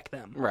can't attack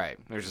them. Right.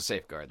 There's a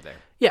safeguard there.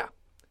 Yeah.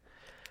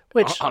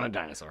 Which on a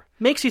dinosaur.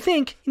 Makes you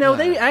think,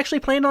 they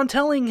actually planned on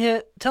telling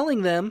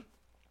them.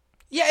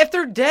 Yeah, if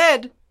they're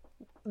dead...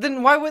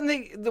 Then why would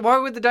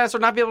the dinosaur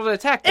not be able to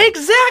attack them?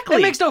 Exactly!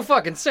 It makes no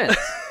fucking sense.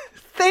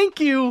 Thank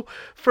you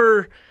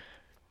for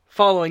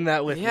following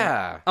that with me.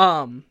 Yeah.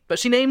 But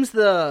she names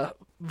the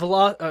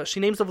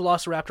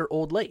velociraptor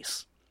Old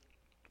Lace.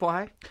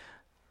 Why?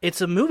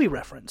 It's a movie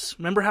reference.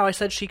 Remember how I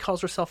said she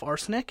calls herself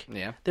Arsenic?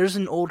 Yeah. There's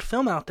an old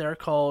film out there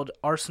called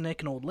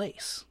Arsenic and Old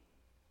Lace.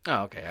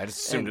 Oh, okay. I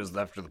just assumed it was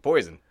left for the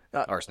poison.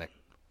 Arsenic.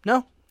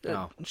 No.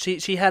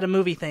 She had a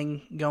movie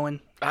thing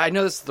going. I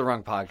know this is the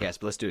wrong podcast,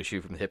 but let's do a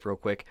shoot from the hip real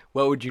quick.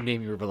 What would you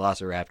name your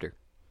Velociraptor?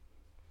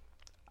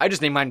 I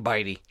just named mine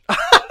Bitey.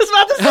 I was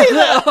about to say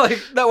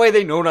that. That way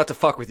they know not to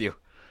fuck with you.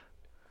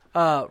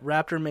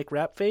 Raptor make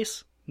rap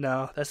face?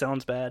 No, that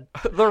sounds bad.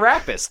 The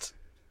Rapist.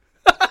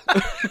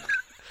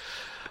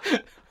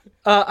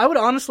 I would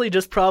honestly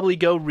just probably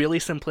go really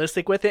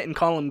simplistic with it and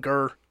call him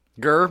Gurr.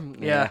 Gurr?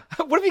 Yeah.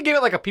 What if you gave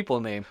it like a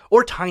people name?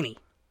 Or Tiny.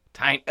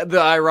 Tiny. The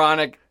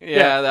ironic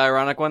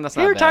one. That's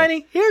not Here, bad.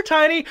 Tiny. Here,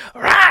 Tiny.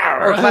 Or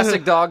a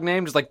classic dog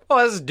name, just like,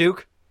 oh, this is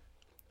Duke.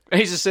 And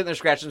he's just sitting there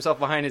scratching himself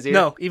behind his ear.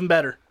 No, even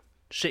better.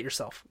 Shit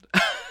yourself.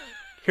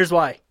 Here's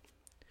why.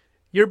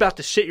 You're about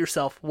to shit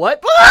yourself.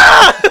 What?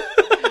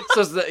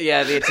 So it's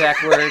the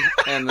attack word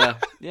and the...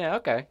 Yeah,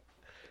 okay.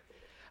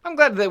 I'm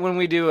glad that when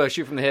we do a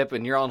shoot from the hip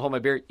and you're all in Hold My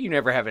Beer, you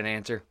never have an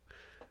answer.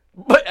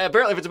 But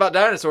apparently if it's about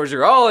dinosaurs,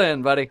 you're all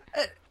in, buddy.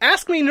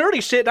 Ask me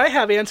nerdy shit and I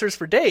have answers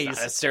for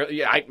days.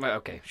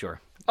 Okay,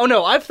 sure. Oh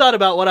no, I've thought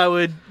about what I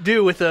would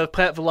do with a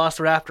pet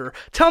velociraptor.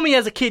 Tell me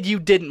as a kid you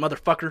didn't,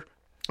 motherfucker.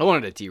 I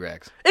wanted a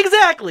T-Rex.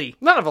 Exactly.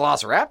 Not a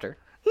velociraptor.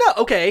 No,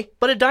 okay,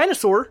 but a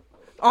dinosaur.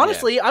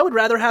 Honestly, I would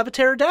rather have a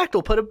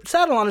pterodactyl, put a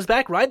saddle on his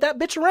back, ride that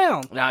bitch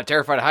around. Nah,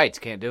 Terrified of Heights,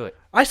 can't do it.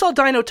 I saw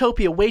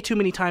Dinotopia way too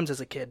many times as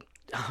a kid.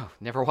 Oh,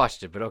 never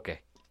watched it, but okay.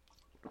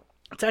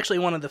 It's actually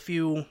one of the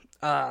few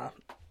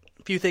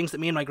things that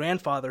me and my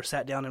grandfather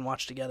sat down and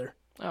watched together.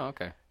 Oh,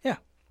 okay. Yeah.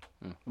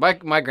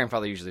 My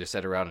grandfather usually just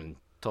sat around and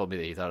told me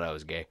that he thought I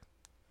was gay.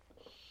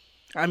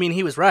 I mean,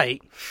 he was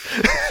right.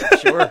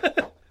 Sure.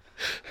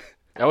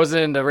 I was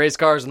into race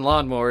cars and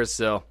lawnmowers,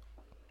 so...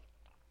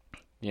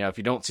 Yeah, if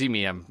you don't see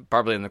me, I'm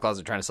probably in the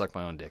closet trying to suck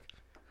my own dick.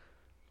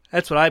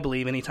 That's what I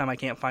believe anytime I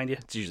can't find you.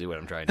 It's usually what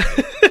I'm trying to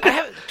do. I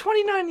have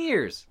 29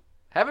 years.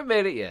 Haven't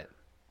made it yet.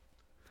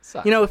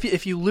 Sucks. You know,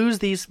 if you lose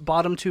these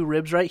bottom two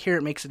ribs right here,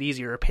 it makes it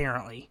easier,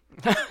 apparently.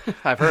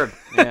 I've heard,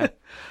 yeah.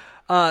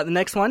 The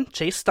next one,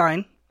 Chase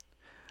Stein,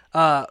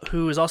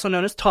 who is also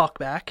known as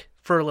Talkback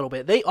for a little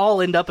bit. They all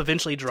end up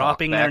eventually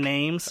dropping their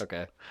names.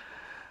 Okay.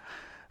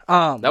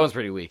 That one's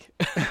pretty weak.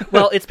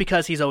 Well, it's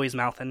because he's always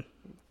mouthing.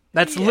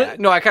 That's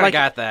no, I kind of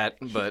got that,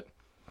 but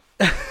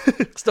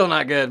still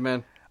not good,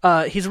 man.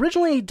 He's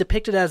originally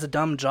depicted as a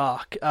dumb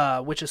jock,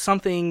 which is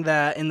something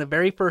that in the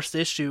very first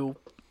issue,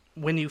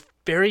 when you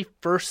very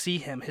first see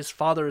him, his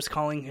father is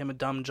calling him a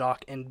dumb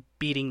jock and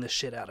beating the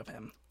shit out of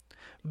him.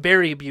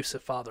 Very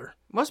abusive father.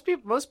 Most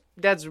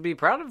dads would be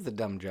proud of the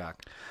dumb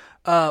jock.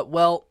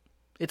 Well,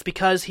 it's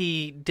because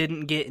he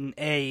didn't get an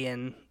A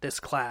in this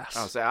class.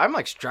 Oh, so I'm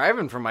like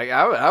striving for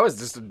I was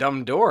just a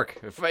dumb dork.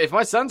 If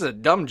my son's a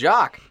dumb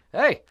jock,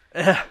 hey,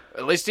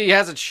 at least he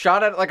has a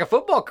shot at like a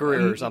football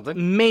career or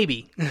something.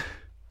 Maybe.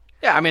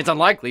 Yeah, I mean, it's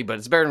unlikely, but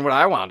it's better than what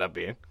I wound up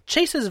being.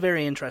 Chase is a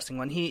very interesting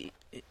one.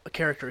 A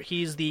character.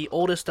 He's the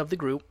oldest of the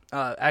group,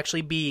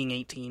 actually being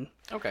 18.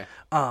 Okay.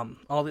 All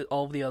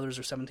of the others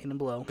are 17 and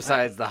below.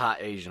 Besides the hot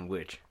Asian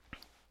witch.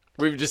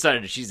 We've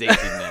decided that she's 18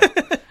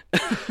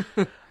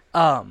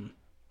 now.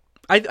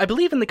 I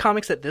believe in the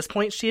comics at this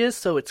point she is,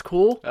 so it's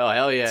cool. Oh,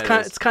 hell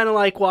yeah. It's kind of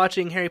like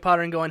watching Harry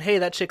Potter and going, hey,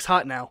 that chick's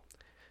hot now.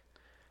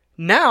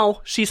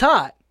 Now she's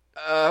hot.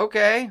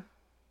 Okay.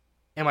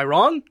 Am I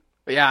wrong?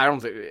 Yeah, I don't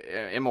think...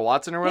 Emma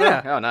Watson or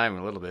whatever? Yeah. Oh, not even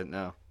a little bit,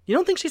 no. You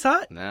don't think she's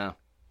hot? No.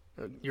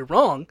 You're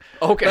wrong.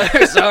 Okay,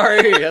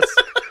 sorry. That's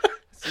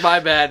my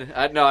bad.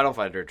 I don't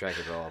find her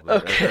attractive at all,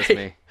 but okay. That's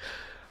me.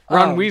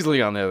 Ron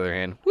Weasley, on the other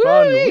hand.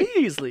 Ron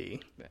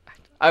Weasley.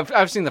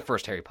 I've seen the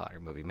first Harry Potter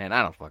movie, man.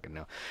 I don't fucking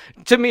know.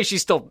 To me,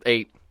 she's still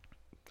 8.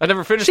 I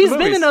never finished the movies.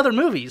 She's been in other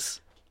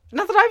movies.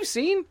 Not that I've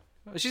seen.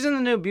 She's in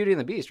the new Beauty and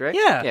the Beast, right?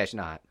 Yeah. Yeah, she's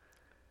not.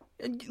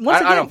 I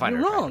don't find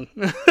her her wrong.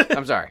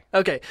 I'm sorry.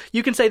 Okay,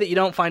 you can say that you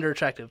don't find her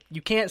attractive.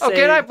 You can't say... Oh,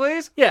 can I,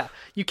 please? Yeah,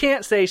 you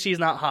can't say she's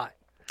not hot.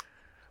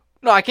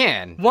 No, I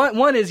can.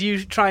 One is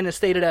you trying to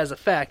state it as a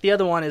fact. The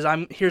other one is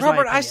here's Robert,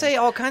 my opinion. I say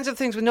all kinds of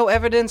things with no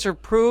evidence or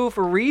proof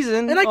or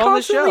reason and I on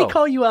constantly the show.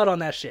 call you out on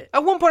that shit.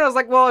 At one point, I was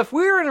like, well, if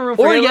we were in a room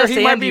for or Hitler, yes,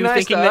 he might and be you nice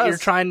thinking to that us. you're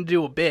trying to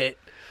do a bit.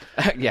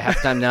 Yeah, half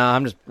the time, no,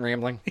 I'm just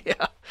rambling.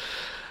 Yeah.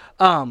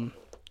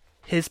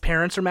 His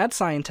parents are mad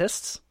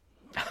scientists.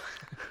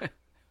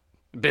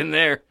 Been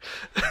there.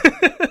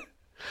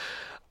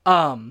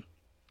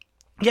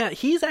 Yeah,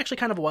 he's actually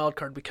kind of a wild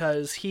card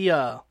because he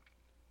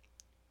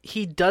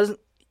doesn't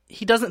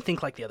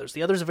think like the others.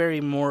 The others are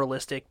very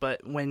moralistic,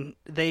 but when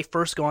they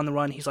first go on the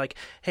run, he's like,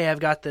 "Hey,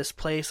 I've got this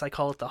place. I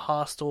call it the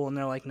Hostel," and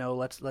they're like, "No,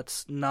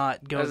 let's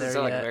not go there Doesn't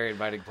sound yet." like a very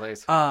inviting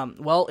place.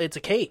 Well, it's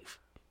a cave,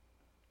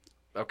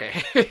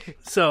 Okay.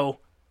 so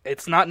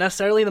it's not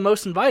necessarily the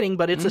most inviting,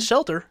 but it's a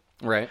shelter.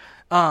 Right.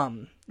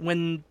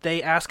 When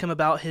they ask him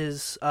about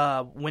his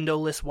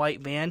windowless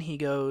white van, he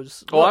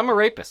goes, "Well, I'm a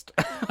rapist."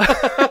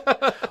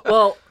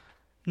 Well,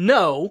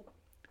 no.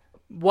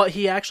 What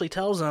he actually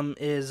tells them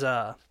is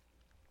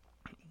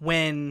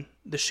when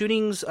the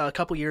shootings a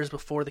couple years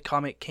before the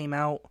comic came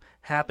out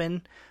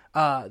happened,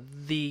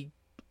 they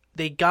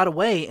got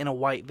away in a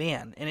white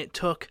van, and it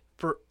took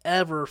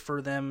forever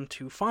for them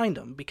to find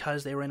them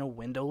because they were in a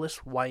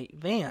windowless white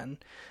van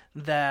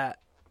that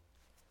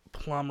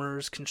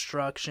plumbers,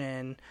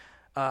 construction,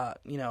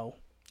 janitors.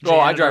 Oh,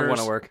 I drive one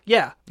to work.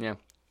 Yeah. Yeah.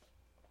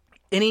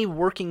 Any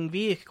working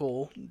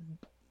vehicle,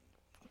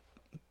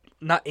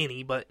 not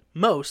any, but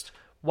most,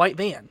 white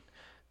van.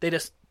 They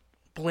just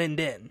blend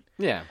in.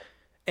 Yeah.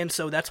 And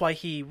so that's why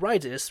he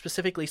rides it, is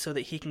specifically so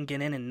that he can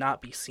get in and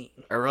not be seen.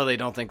 I really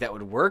don't think that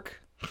would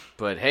work.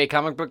 But hey,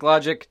 comic book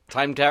logic,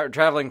 time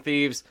traveling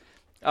thieves,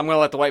 I'm going to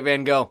let the white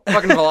van go.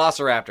 Fucking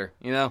Velociraptor,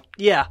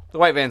 Yeah. The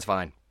white van's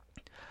fine.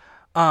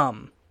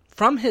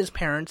 From his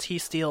parents, he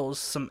steals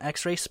some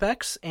X-ray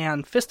specs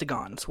and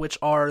fistigons, which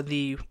are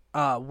the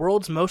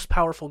world's most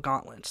powerful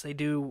gauntlets. They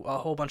do a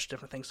whole bunch of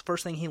different things. The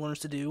first thing he learns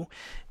to do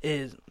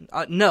is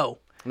not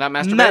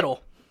masturbate?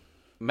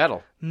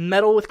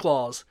 Metal with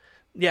claws.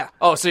 Yeah.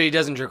 Oh, so he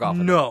doesn't jerk off?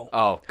 No.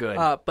 Oh,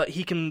 good. But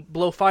he can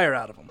blow fire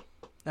out of them.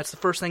 That's the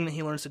first thing that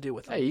he learns to do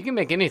with them. Hey, you can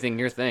make anything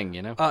your thing,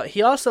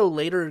 He also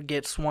later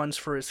gets ones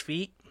for his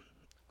feet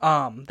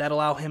that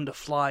allow him to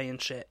fly and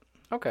shit.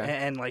 Okay.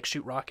 And like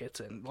shoot rockets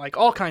and like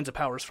all kinds of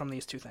powers from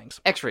these two things.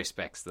 X-ray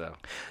specs, though.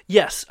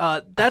 Yes.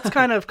 That's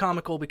kind of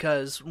comical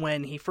because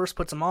when he first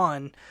puts them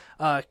on,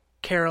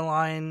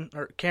 Caroline,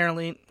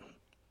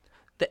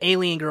 the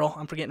alien girl,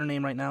 I'm forgetting her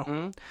name right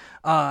now,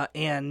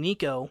 and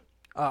Nico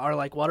are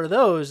like, what are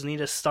those? And he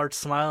just starts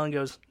smiling and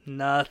goes,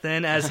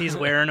 nothing, as he's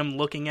wearing them,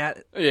 looking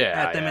at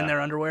them in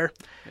their underwear.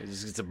 He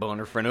just gets a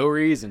boner for no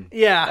reason.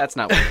 Yeah. That's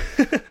not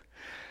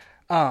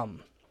weird.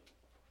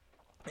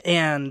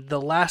 And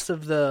the last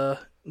of the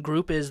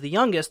group is the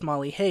youngest,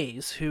 Molly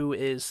Hayes, who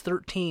is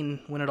 13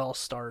 when it all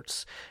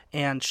starts.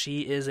 And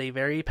she is a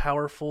very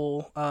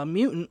powerful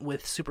mutant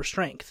with super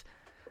strength.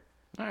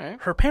 All right.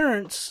 Her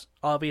parents,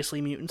 obviously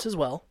mutants as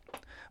well,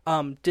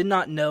 did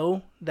not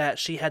know that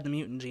she had the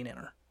mutant gene in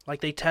her.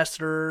 Like, they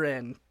tested her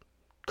and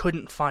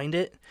couldn't find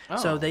it. Oh.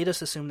 So they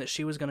just assumed that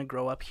she was going to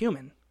grow up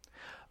human.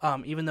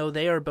 Even though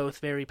they are both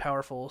very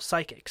powerful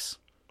psychics.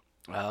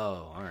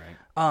 Oh, all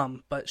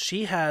right. But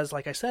she has,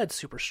 like I said,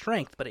 super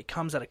strength, but it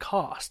comes at a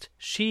cost.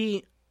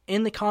 She,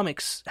 in the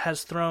comics,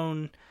 has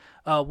thrown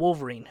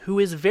Wolverine, who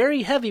is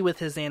very heavy with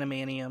his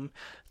adamantium,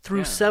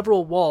 through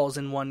several walls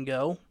in one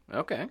go.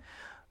 Okay.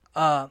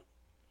 But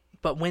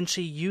when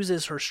she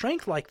uses her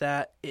strength like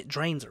that, it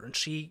drains her, and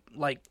she,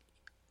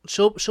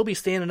 she'll be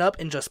standing up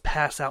and just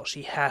pass out.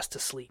 She has to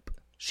sleep.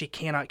 She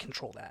cannot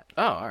control that.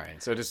 Oh, all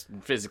right. So it just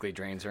physically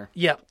drains her.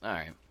 Yeah. All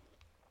right.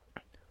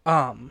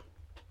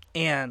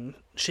 And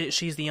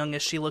she's the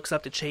youngest. She looks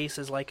up to Chase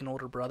as like an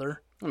older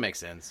brother. That makes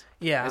sense.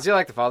 Yeah. Is he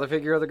like the father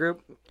figure of the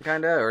group,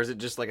 kind of? Or is it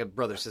just like a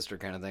brother-sister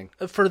kind of thing?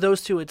 For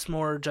those two, it's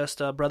more just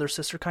a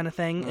brother-sister kind of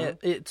thing.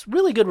 Mm-hmm. It's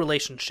really good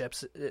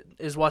relationships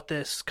is what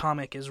this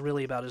comic is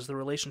really about, is the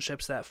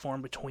relationships that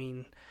form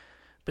between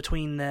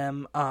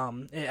them.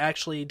 It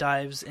actually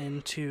dives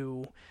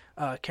into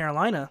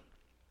Carolina,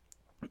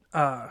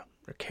 I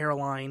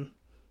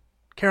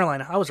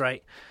was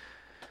right.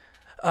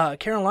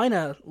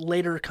 Carolina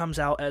later comes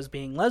out as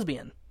being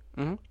lesbian.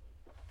 Mm-hmm.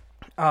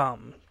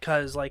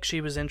 Cause like she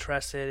was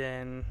interested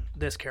in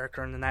this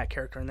character and then that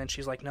character, and then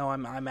she's like, no,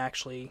 I'm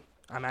actually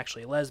a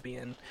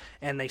lesbian,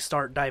 and they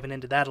start diving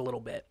into that a little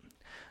bit.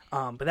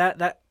 But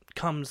that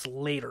comes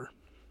later.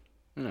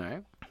 All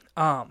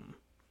right.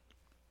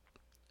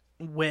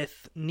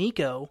 With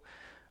Nico,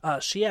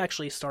 she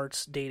actually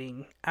starts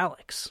dating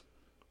Alex,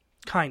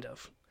 kind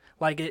of.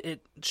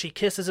 Like she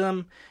kisses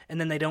him, and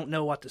then they don't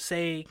know what to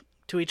say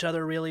to each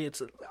other, really.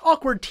 It's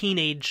awkward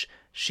teenage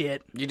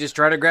shit. You just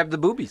try to grab the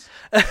boobies.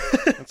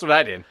 That's what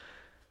I did.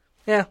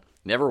 Yeah.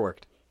 Never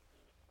worked.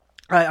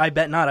 I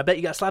bet not. I bet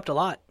you got slapped a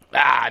lot.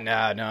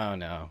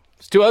 No.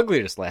 It's too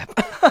ugly to slap.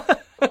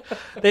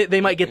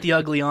 they might get the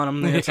ugly on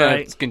them. That's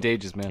right. It's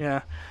contagious, man.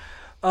 Yeah.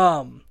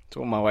 That's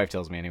what my wife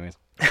tells me anyways.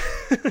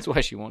 That's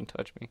why she won't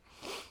touch me.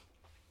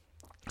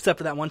 Except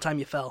for that one time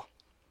you fell.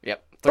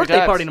 Yep.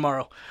 Birthday party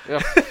tomorrow.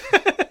 Yep.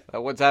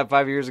 That one time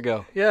 5 years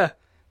ago. Yeah.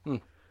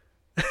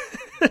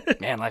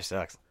 Man, life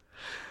sucks.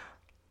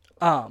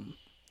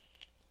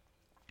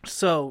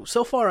 So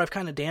far I've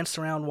kind of danced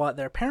around what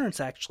their parents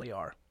actually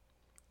are.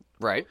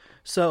 Right.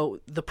 So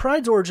the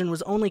Pride's origin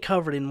was only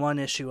covered in one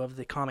issue of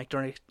the comic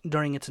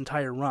during its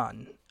entire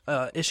run,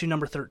 issue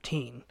number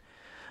 13.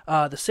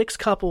 The 6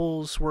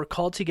 couples were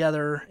called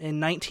together in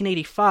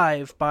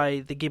 1985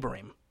 by the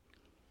Gibborim.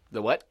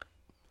 The what?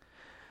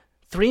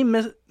 3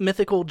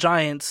 mythical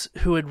giants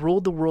who had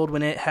ruled the world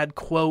when it had,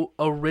 quote,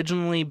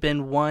 originally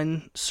been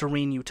one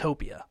serene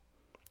utopia.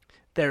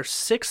 They're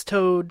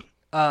 6-toed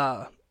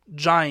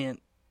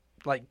giant,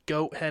 like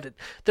goat-headed.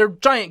 They're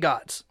giant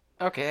gods.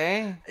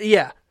 Okay.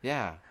 Yeah.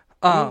 Yeah.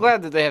 I'm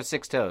glad that they have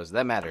 6 toes.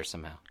 That matters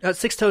somehow.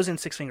 6 toes and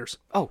 6 fingers.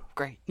 Oh,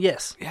 great.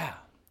 Yes. Yeah.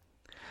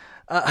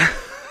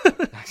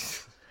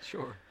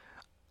 Sure.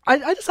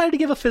 I decided to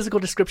give a physical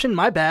description.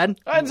 My bad.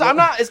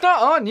 It's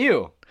not on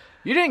you.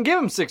 You didn't give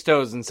him 6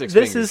 toes and 6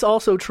 fingers. This is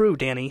also true,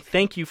 Danny.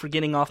 Thank you for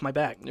getting off my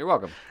back. You're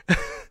welcome.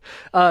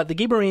 The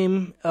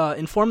Gibborim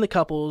informed the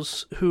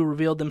couples, who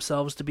revealed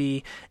themselves to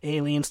be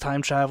aliens,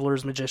 time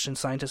travelers, magicians,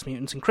 scientists,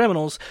 mutants, and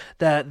criminals,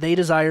 that they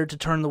desired to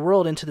turn the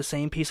world into the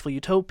same peaceful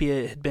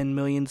utopia it had been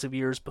millions of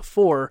years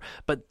before,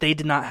 but they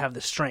did not have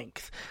the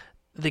strength.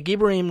 The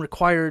Gibborim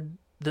required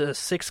the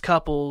 6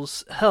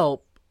 couples'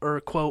 help,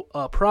 or quote,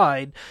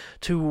 pride,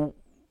 to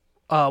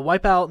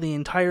wipe out the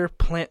entire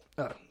planet.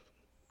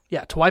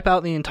 To wipe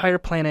out the entire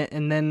planet,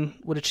 and then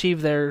would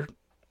achieve their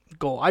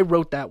goal. I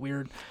wrote that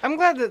weird. I'm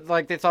glad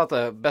that they thought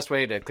the best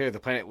way to clear the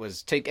planet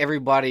was take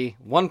everybody,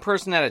 one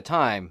person at a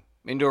time,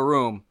 into a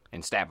room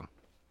and stab them.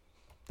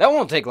 That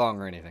won't take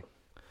long or anything.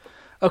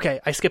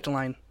 Okay, I skipped a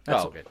line.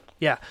 Good.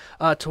 Yeah,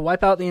 to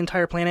wipe out the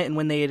entire planet, and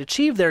when they had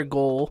achieved their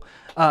goal,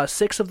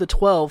 6 of the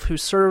 12 who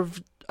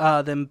served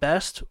them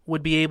best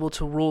would be able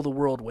to rule the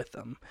world with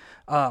them.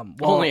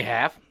 Only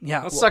half?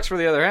 Yeah. That sucks for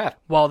the other half.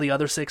 While the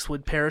other 6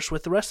 would perish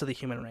with the rest of the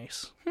human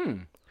race.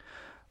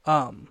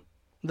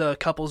 The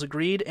couples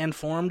agreed and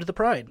formed the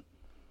Pride.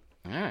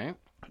 All right.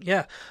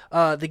 Yeah.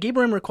 The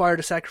Gibborim required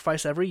a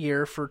sacrifice every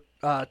year for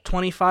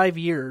 25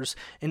 years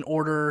in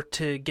order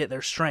to get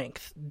their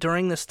strength.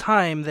 During this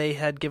time, they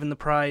had given the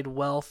Pride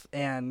wealth,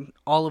 and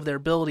all of their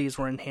abilities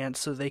were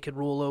enhanced so they could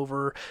rule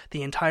over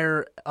the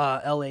entire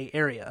LA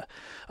area.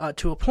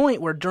 To a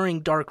point where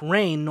during Dark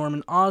Reign,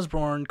 Norman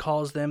Osborn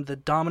calls them the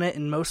dominant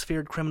and most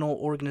feared criminal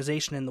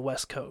organization in the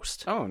West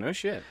Coast. Oh, no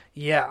shit.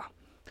 Yeah.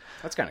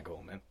 That's kind of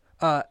cool, man.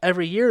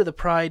 Every year, the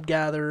Pride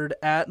gathered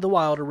at the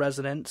Wilder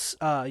residence,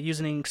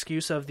 using an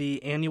excuse of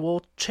the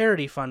annual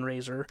charity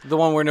fundraiser. The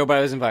one where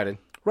nobody was invited.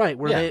 Right,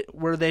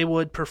 where they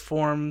would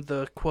perform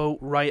the, quote,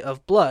 rite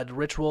of blood,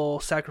 ritual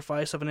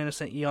sacrifice of an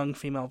innocent young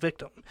female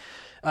victim.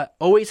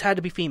 Always had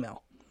to be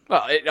female.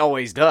 Well, it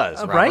always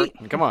does, right?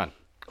 Come on.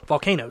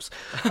 Volcanoes.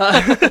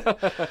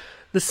 The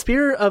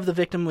spirit of the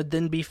victim would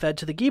then be fed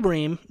to the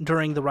Gibborim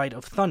during the Rite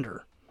of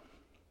Thunder.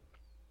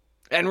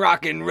 And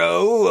rock and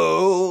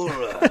roll.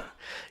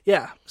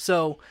 Yeah,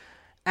 so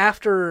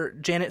after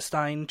Janet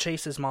Stein,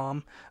 Chase's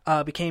mom,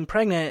 became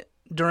pregnant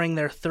during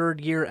their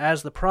 3rd year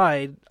as the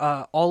Pride,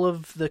 all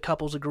of the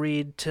couples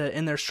agreed to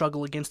end their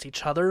struggle against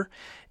each other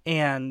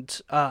and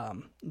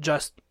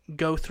just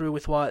go through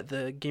with what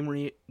the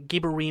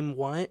Gibborim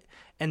want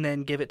and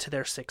then give it to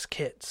their 6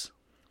 kids.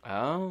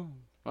 Oh,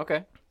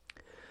 okay.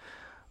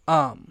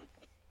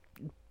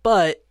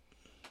 But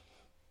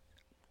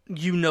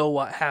you know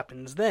what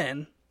happens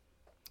then.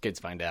 Kids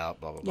find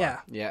out, blah, blah, blah. Yeah.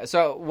 Yeah.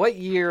 So what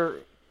year,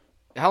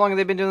 how long have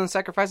they been doing the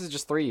sacrifices?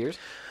 Just 3 years?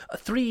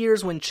 3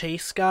 years when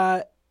Chase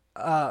got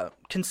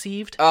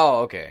conceived. Oh,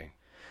 okay.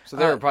 So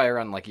they were probably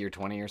around like year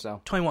 20 or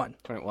so? 21.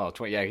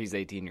 20, yeah, he's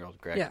 18-year-old,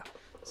 correct? Yeah.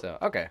 So,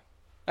 okay.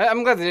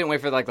 I'm glad they didn't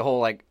wait for like the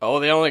whole like, oh,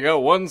 they only got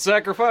 1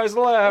 sacrifice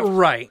left.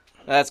 Right.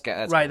 That's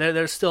right. Cool.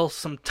 There's still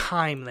some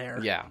time there.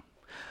 Yeah.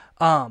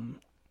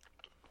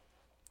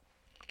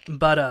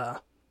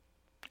 But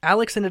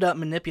Alex ended up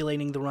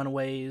manipulating the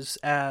Runaways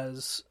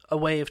as a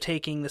way of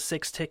taking the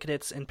 6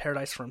 tickets in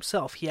paradise for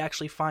himself. He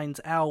actually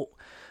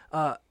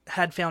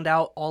had found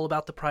out all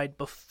about the Pride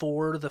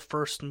before the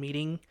first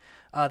meeting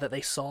that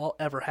they saw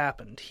ever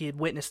happened. He had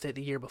witnessed it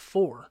the year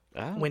before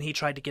when he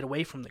tried to get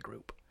away from the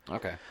group.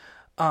 Okay.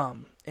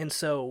 And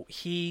so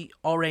he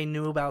already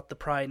knew about the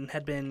Pride and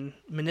had been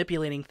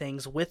manipulating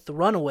things with the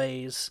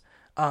Runaways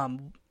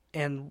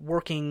and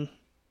working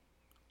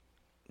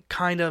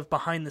kind of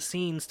behind the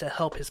scenes to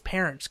help his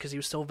parents because he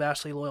was still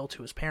vastly loyal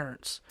to his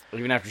parents.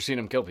 Even after seeing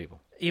him kill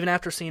people? Even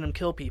after seeing him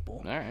kill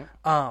people. All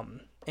right.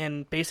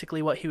 And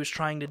basically what he was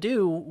trying to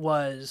do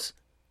was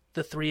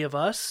the 3 of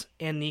us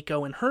and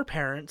Nico and her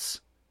parents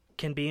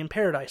can be in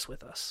paradise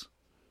with us.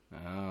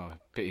 Oh,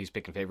 he's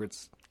picking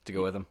favorites to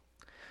go with him?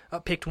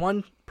 Picked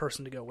 1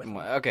 person to go with him.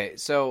 Okay,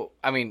 so,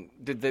 I mean,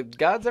 did the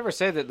gods ever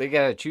say that they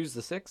gotta choose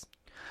the 6?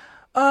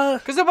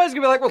 Because nobody's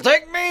gonna be like, well,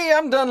 take me,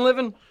 I'm done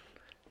living.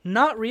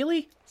 Not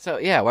really. So,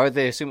 yeah, why would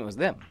they assume it was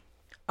them?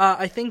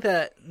 I think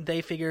that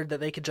they figured that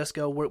they could just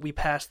go, we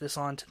pass this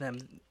on to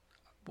them.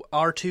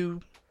 Our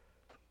 2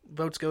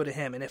 votes go to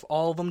him, and if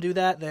all of them do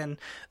that, then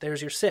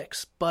there's your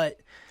 6. But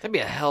that'd be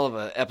a hell of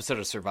an episode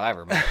of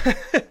Survivor, man.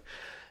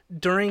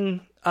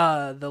 During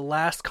the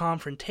last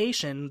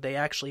confrontation, they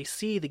actually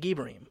see the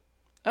Gibborim.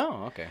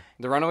 Oh, okay.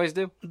 The Runaways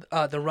do?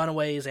 The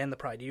Runaways and the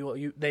Pride.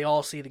 They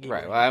all see the Gibborim.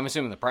 Right. Well, I'm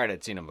assuming the Pride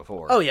had seen them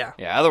before. Oh, yeah.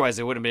 Yeah, otherwise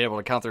they wouldn't be able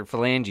to count their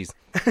phalanges.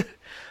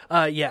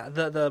 Yeah,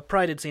 the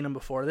Pride had seen him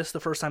before. This is the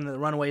first time that the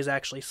Runaways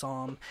actually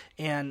saw him.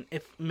 And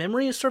if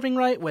memory is serving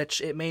right, which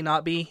it may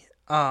not be,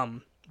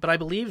 but I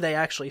believe they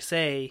actually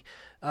say...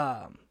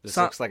 this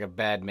looks like a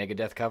bad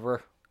Megadeth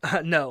cover.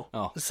 No.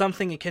 Oh.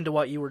 Something akin to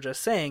what you were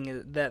just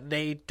saying, that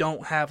they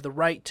don't have the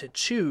right to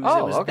choose. Oh,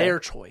 it was okay. their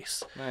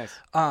choice. Nice.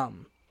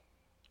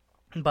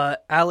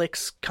 But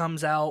Alex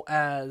comes out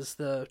as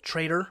the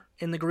traitor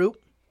in the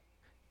group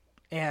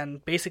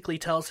and basically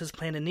tells his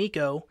plan to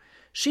Nico.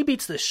 She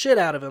beats the shit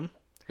out of him.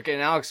 Okay,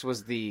 and Alex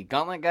was the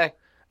gauntlet guy?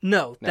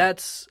 No,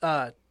 that's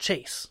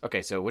Chase.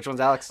 Okay, so which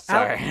one's Alex?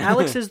 Sorry.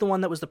 Alex is the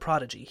one that was the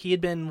prodigy. He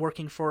had been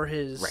working for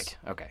his... Right,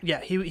 okay.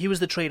 Yeah, he was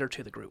the traitor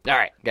to the group. All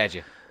right,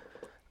 gotcha.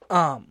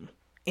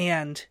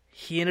 And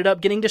he ended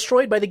up getting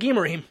destroyed by the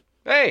Ghimarim.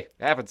 Hey,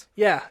 happens.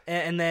 Yeah,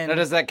 and then... Now,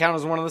 does that count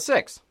as one of the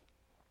 6?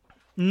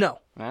 No.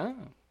 Oh.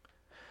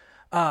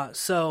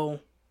 So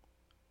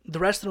the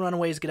rest of the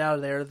runaways get out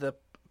of there. The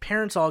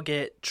parents all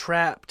get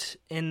trapped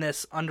in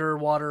this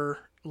underwater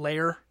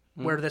lair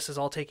where this is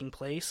all taking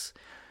place.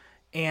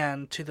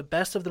 And to the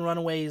best of the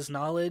runaways'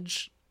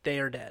 knowledge, they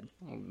are dead.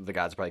 The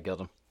gods probably killed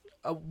them.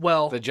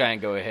 Well... The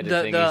giant go-aheaded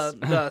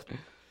thingies.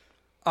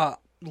 The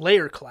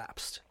lair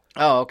collapsed.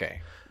 Oh,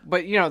 okay.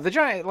 But, you know, the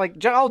giant,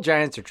 like, all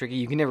giants are tricky.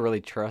 You can never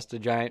really trust a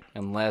giant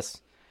unless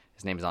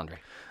his name is Andre.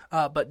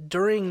 But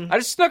during... I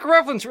just snuck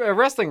a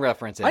wrestling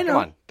reference in. I know.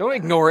 Come on. Don't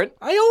ignore it.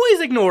 I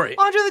always ignore it.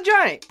 Andre the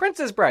Giant.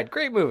 Princess Bride.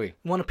 Great movie.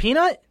 Want a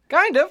peanut?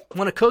 Kind of.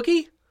 Want a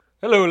cookie?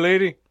 Hello,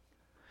 lady.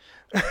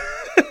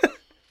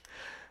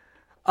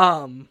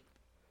 But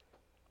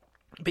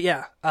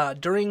yeah,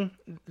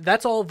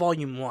 that's all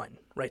volume 1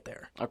 right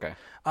there. Okay.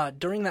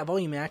 During that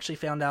volume, I actually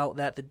found out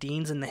that the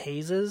Deans and the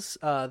Hazes,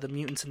 the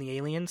mutants and the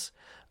aliens,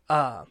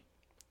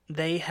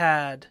 they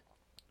had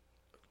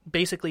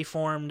basically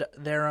formed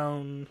their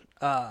own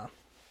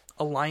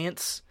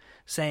alliance,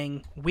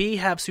 saying, we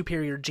have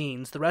superior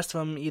genes. The rest of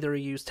them either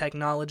use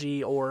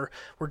technology or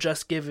were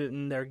just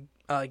given their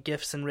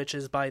gifts and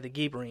riches by the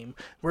Ghibarim.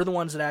 We're the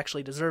ones that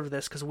actually deserve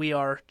this because we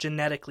are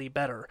genetically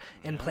better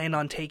and planned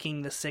on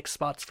taking the 6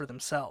 spots for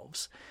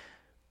themselves.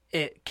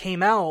 It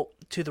came out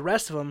to the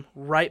rest of them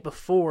right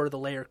before the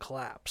lair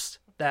collapsed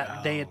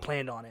that they had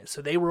planned on it.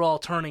 So they were all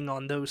turning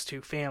on those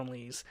 2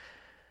 families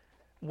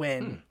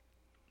when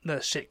the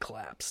shit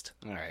collapsed.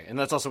 All right. And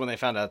that's also when they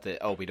found out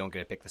that, we don't get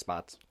to pick the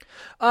spots.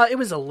 It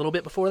was a little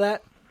bit before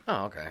that.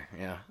 Oh, okay.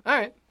 Yeah. All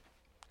right.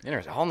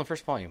 Interesting. All in the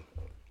first volume.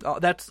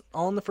 That's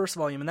all in the first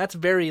volume, and that's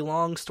very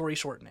long story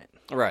short in it.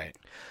 Right.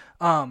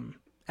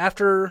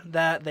 After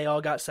that, they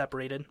all got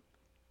separated.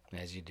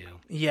 As you do.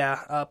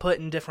 Yeah, put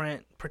in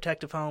different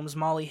protective homes.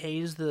 Molly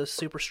Hayes, the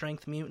super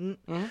strength mutant,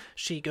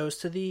 she goes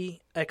to the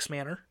X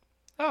Manor.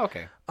 Oh,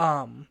 okay.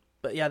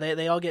 But yeah,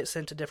 they all get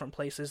sent to different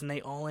places, and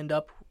they all end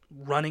up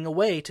running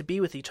away to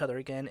be with each other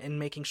again and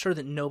making sure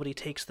that nobody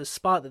takes the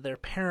spot that their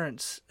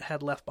parents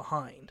had left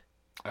behind.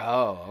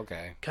 Oh,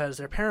 okay. Because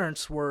their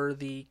parents were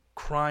the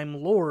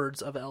crime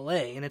lords of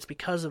L.A., and it's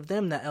because of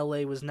them that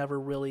L.A. was never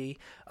really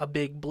a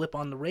big blip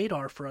on the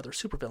radar for other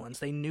supervillains.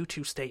 They knew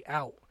to stay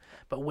out.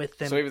 But with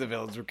them... So even the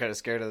villains were kind of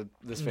scared of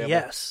this family?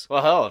 Yes.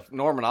 Well, hell, if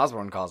Norman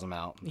Osborn calls him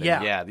out,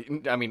 then yeah.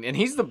 I mean, and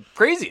he's the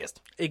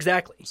craziest.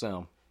 Exactly.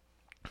 So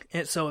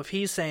if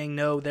he's saying,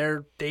 no,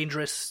 they're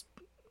dangerous,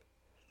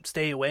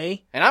 stay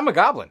away... And I'm a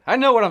goblin. I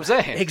know what I'm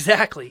saying.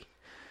 Exactly.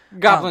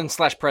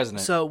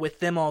 Goblin/president. So with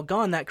them all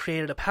gone, that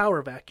created a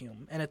power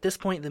vacuum. And at this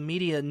point, the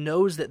media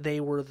knows that they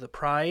were the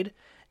Pride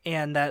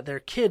and that their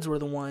kids were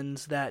the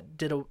ones that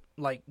did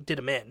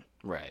them in.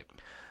 Right.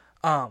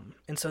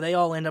 And so they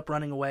all end up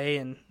running away,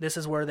 and this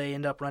is where they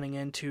end up running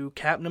into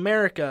Captain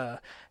America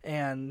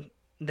and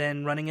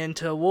then running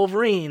into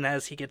Wolverine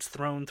as he gets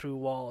thrown through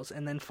walls,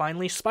 and then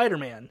finally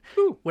Spider-Man,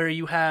 where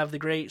you have the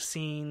great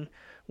scene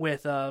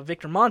with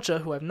Victor Mancha,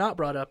 who I've not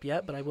brought up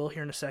yet, but I will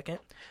here in a second,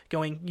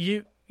 going,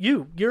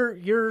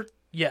 You're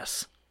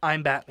yes,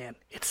 I'm Batman.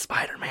 It's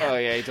Spider-Man. Oh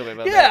yeah, you told me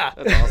about that.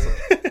 That's awesome.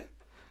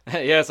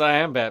 Yes, I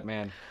am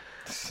Batman.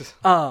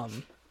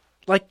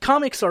 Like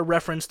comics are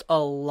referenced a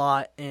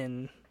lot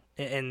in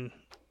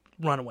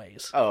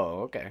Runaways.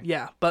 Oh, okay.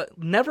 Yeah, but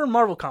never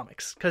Marvel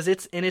Comics because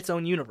it's in its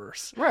own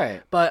universe.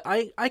 Right. But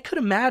I could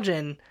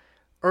imagine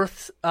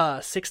Earth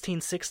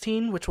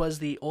 1616, which was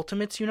the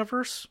Ultimates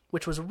universe,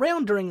 which was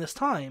around during this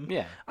time.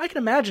 Yeah. I can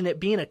imagine it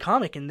being a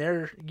comic in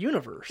their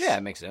universe. Yeah,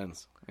 it makes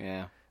sense.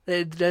 Yeah.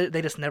 They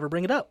just never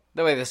bring it up.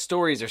 That way the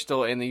stories are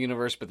still in the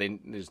universe, but they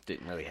just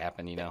didn't really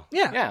happen, you know?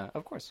 Yeah. Yeah,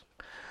 of course.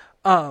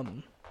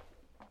 But,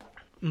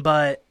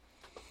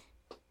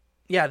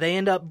 yeah, they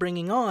end up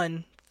bringing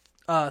on,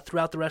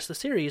 throughout the rest of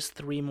the series,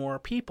 3 more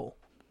people.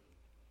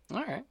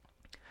 All right.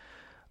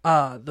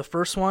 The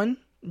first one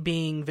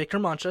being Victor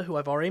Mancha, who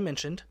I've already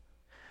mentioned.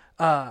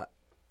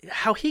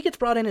 How he gets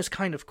brought in is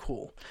kind of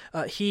cool.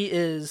 He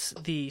is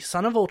the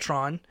son of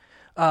Ultron,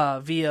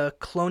 via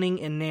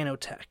cloning and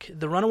nanotech.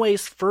 The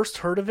Runaways first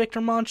heard of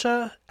Victor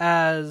Mancha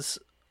as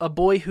a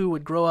boy who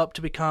would grow up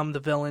to become the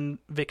villain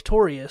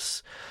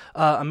Victorious,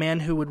 a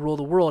man who would rule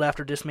the world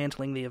after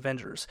dismantling the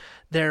Avengers.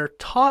 They're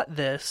taught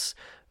this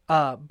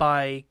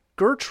by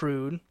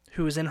Gertrude,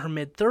 who is in her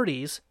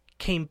mid-30s,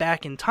 came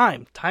back in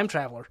time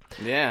traveler.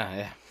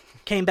 Yeah.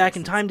 Came back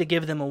in time to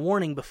give them a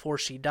warning before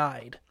she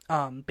died,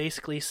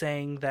 basically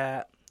saying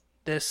that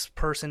this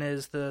person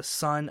is the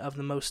son of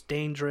the most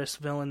dangerous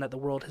villain that the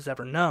world has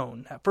ever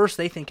known. At first,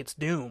 they think it's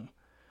Doom.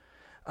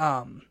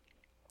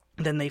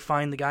 Then they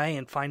find the guy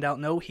and find out,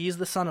 no, he's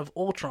the son of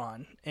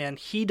Ultron, and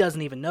he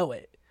doesn't even know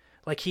it.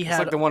 It's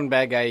like the one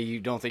bad guy you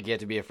don't think you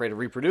have to be afraid of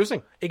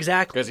reproducing.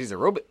 Exactly. Because he's a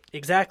robot.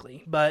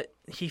 Exactly. But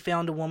he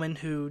found a woman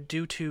who,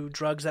 due to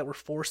drugs that were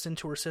forced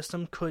into her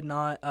system, could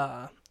not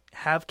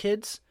have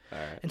kids. All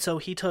right. And so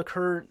he took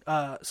her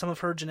some of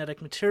her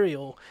genetic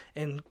material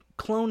and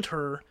cloned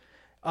her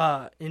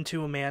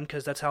into a man,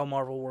 because that's how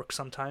Marvel works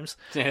sometimes.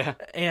 Yeah.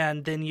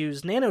 And then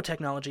use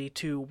nanotechnology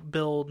to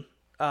build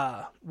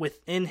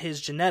within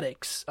his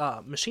genetics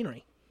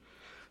machinery.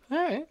 All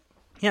right.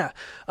 Yeah,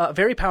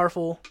 very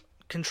powerful.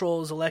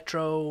 Controls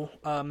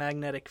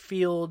electromagnetic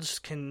fields.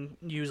 Can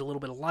use a little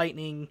bit of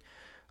lightning.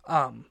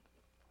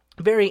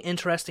 Very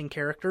interesting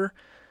character.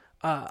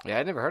 Yeah,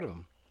 I'd never heard of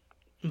him.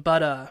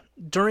 But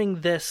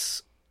during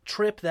this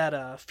trip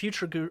that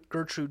future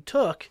Gertrude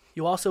took,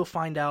 you also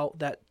find out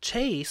that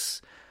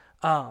Chase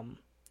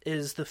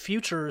is the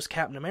future's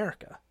Captain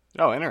America.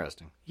 Oh,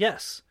 interesting.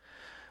 Yes.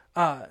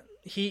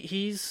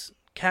 He's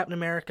Captain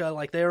America.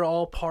 Like, they're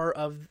all part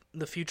of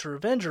the future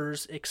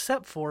Avengers,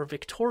 except for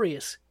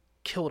Victorious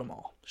killed them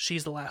all.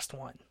 She's the last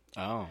one.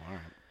 Oh, all right.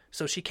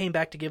 So she came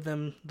back to give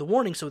them the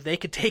warning so they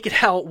could take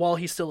it out while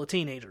he's still a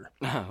teenager.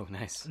 Oh,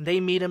 nice. They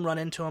meet him, run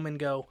into him, and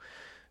go,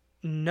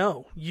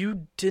 no,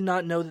 you did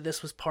not know that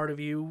this was part of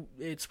you.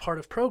 It's part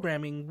of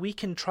programming. We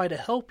can try to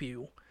help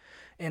you.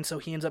 And so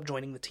he ends up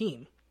joining the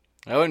team.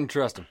 I wouldn't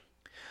trust him.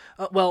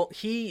 Well,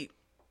 he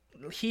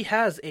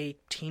has a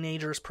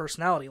teenager's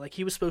personality. Like,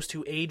 he was supposed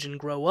to age and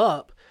grow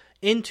up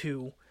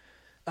into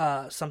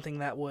something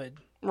that would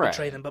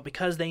betray them. But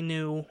because they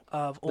knew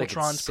of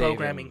Ultron's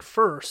programming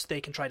first,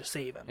 they can try to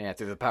save him. Yeah,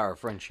 through the power of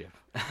friendship.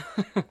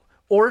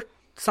 Or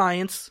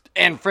science.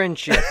 And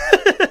friendship.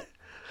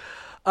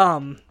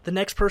 The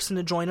next person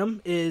to join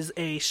him is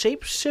a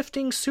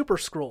shape-shifting Super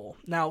Skrull.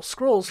 Now,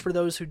 Skrulls, for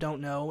those who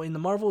don't know, in the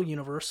Marvel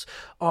Universe,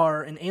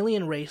 are an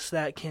alien race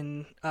that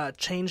can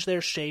change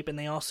their shape, and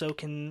they also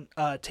can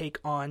take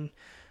on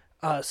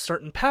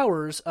certain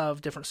powers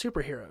of different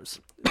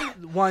superheroes.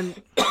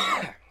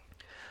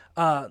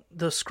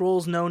 The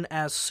Skrulls known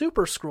as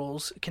Super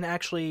Skrulls can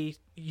actually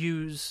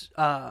use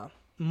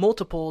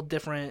multiple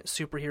different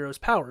superheroes'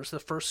 powers. The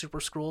first Super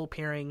Skrull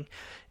appearing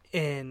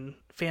in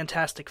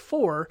Fantastic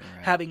Four,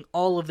 having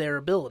all of their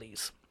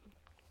abilities.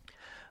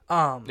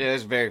 Yeah,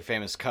 there's a very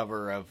famous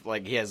cover of,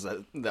 like, he has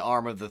the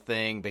arm of the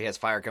thing, but he has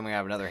fire coming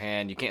out of another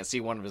hand. You can't see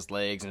one of his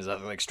legs, and his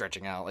other leg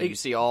stretching out. Like, you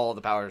see all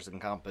the powers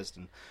encompassed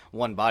in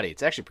one body.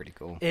 It's actually pretty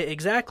cool.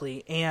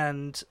 Exactly.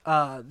 And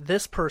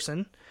this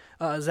person,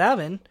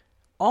 Zavin,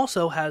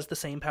 also has the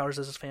same powers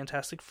as his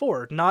Fantastic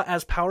Four. Not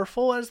as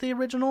powerful as the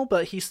original,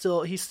 but he's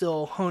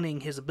still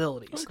honing his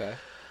abilities. Okay.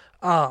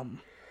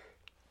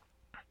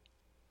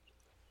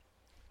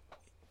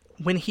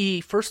 When he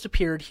first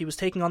appeared, he was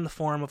taking on the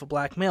form of a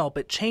black male,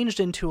 but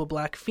changed into a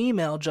black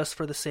female just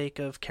for the sake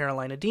of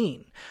Carolina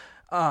Dean.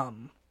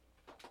 I'll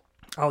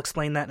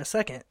explain that in a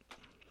second.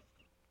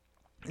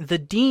 The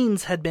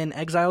Deans had been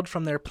exiled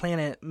from their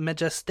planet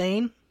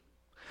Majestane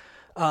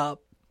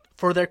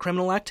for their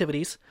criminal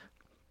activities.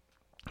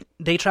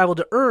 They traveled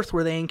to Earth,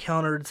 where they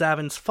encountered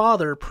Zavin's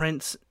father,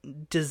 Prince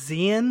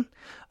Desian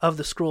of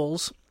the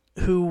Skrulls,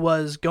 who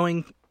was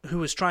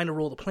trying to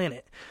rule the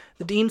planet.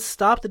 The Deans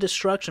stopped the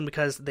destruction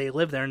because they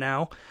live there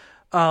now,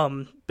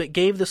 but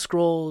gave the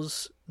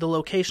Skrulls the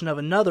location of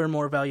another,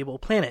 more valuable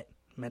planet,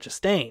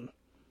 Majestane,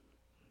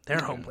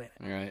 their home planet.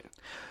 Right.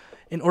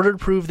 In order to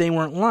prove they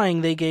weren't lying,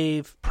 they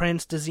gave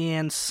Prince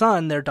Desian's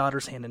son their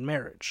daughter's hand in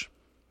marriage.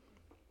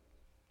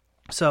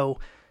 So,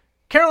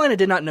 Carolina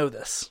did not know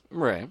this.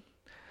 Right.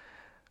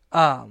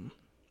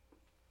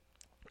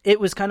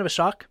 It was kind of a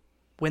shock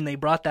when they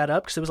brought that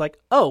up, because it was like,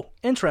 oh,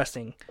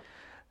 interesting.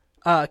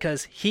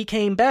 Because he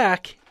came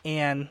back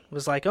and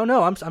was like, "Oh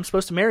no, I'm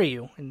supposed to marry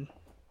you," and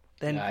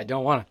then I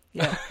don't want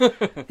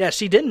to. Yeah,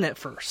 she didn't at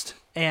first,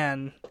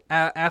 and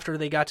after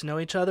they got to know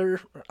each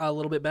other a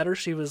little bit better,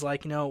 she was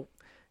like,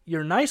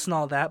 "You're nice and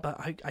all that, but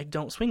I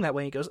don't swing that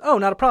way." He goes, "Oh,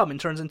 not a problem," and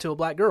turns into a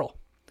black girl.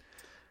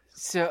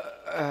 So,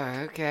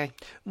 okay.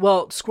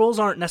 Well, Skrulls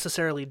aren't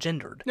necessarily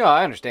gendered. No,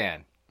 I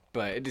understand,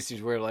 but it just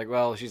seems weird. Like,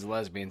 well, she's a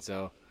lesbian,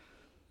 so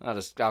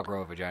I'll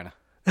grow a vagina.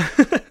 I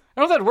don't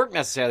know if that'd work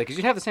necessarily, because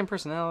you'd have the same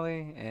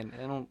personality, and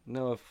I don't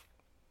know if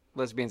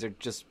lesbians are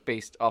just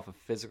based off of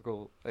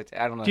physical. I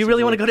don't know. Do you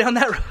really want to go down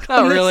that road?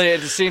 Not really.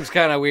 It just seems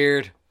kind of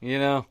weird,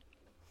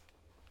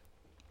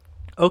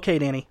 Okay,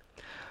 Danny.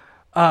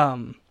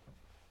 The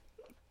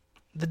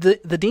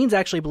Deans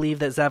actually believe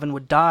that Zavin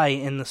would die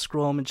in the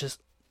Skrull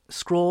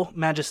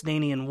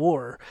Majestanian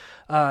War.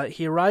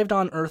 He arrived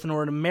on Earth in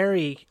order to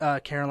marry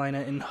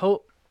Carolina and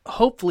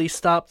hopefully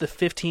stop the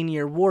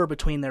 15-year war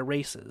between their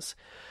races.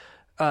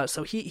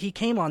 So he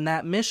came on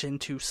that mission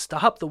to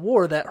stop the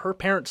war that her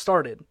parents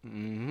started.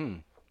 Mm-hmm.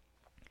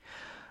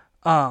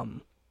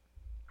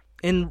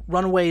 In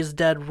Runaway's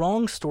Dead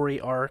Wrong story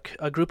arc,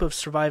 a group of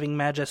surviving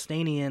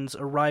Majestanians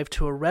arrived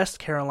to arrest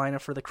Carolina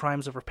for the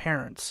crimes of her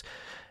parents.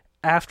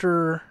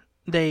 After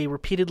they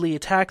repeatedly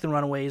attack the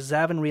Runaways,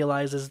 Zavin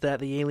realizes that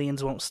the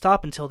aliens won't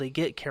stop until they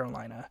get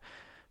Carolina.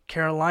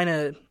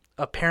 Carolina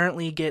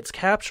apparently gets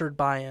captured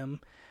by him,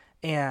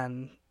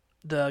 and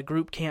the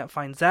group can't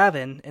find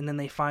Zavin, and then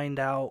they find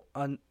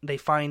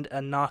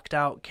a knocked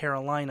out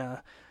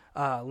Carolina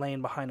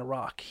laying behind a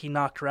rock. He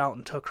knocked her out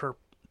and took her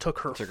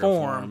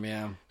form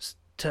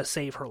to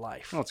save her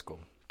life. That's cool.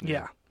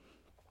 Yeah.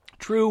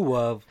 True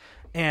love.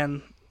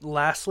 And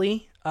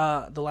lastly,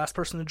 the last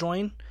person to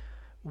join,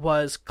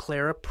 was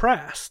Clara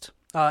Prast,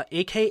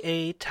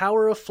 a.k.a.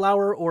 Tower of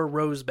Flower or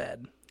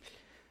Rosebed.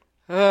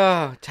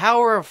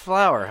 Tower of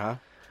Flower, huh?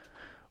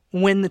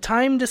 When the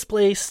time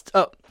displaced...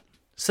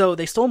 So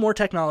they stole more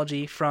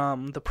technology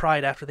from the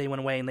Pride after they went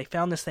away, and they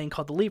found this thing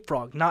called the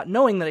Leapfrog, not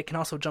knowing that it can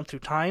also jump through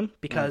time,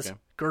 because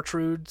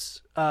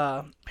Gertrude's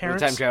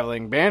parents...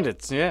 Time-traveling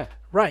bandits, yeah.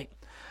 Right.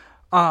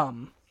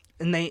 And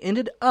they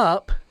ended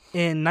up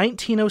in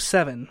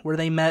 1907, where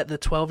they met the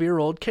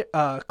 12-year-old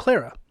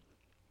Clara.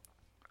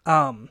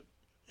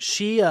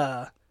 She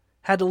had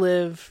to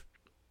live...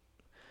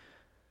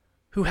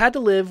 Who had to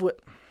live with...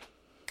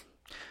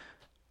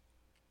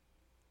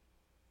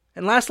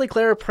 And lastly,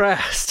 Clara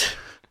Prast...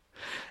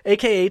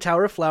 a.k.a.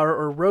 Tower of Flower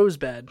or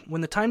Rosebed.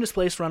 When the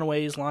time-displaced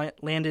runaways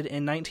landed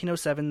in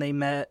 1907,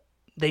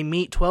 they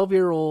meet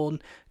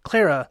 12-year-old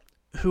Clara,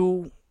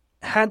 who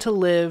had to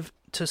live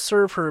to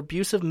serve her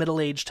abusive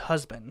middle-aged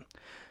husband.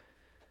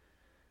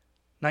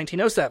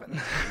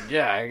 1907.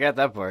 Yeah, I got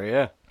that part,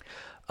 yeah.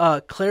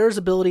 Clara's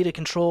ability to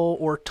control,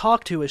 or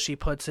talk to, as she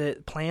puts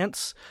it,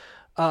 plants,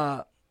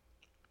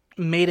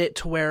 made it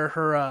to where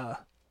her,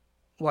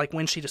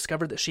 when she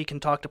discovered that she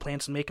can talk to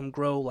plants and make them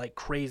grow like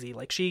crazy.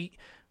 Like, she...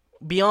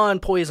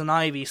 beyond poison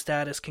ivy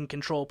status, can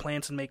control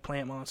plants and make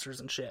plant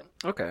monsters and shit.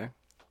 Okay.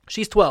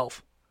 She's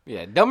 12.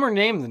 Yeah, dumber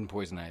name than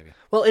poison ivy.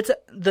 Well,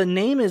 the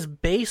name is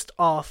based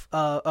off...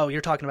 you're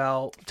talking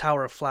about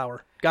Tower of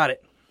Flower. Got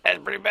it. That's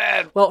pretty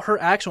bad. Well,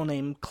 her actual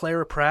name,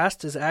 Clara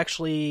Prast, is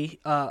actually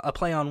a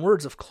play on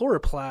words of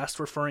chloroplast,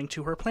 referring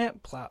to her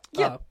plant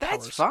that's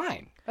powers.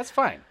 fine. That's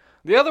fine.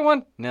 The other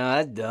one? No,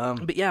 that's dumb.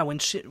 But yeah, when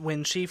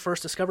she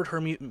first discovered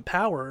her mutant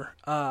power,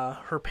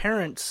 her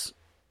parents...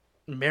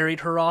 married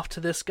her off to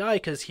this guy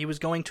because he was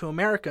going to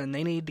America and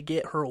they needed to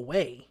get her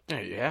away.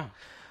 Yeah.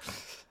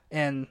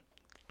 And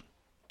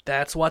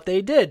that's what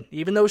they did,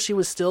 even though she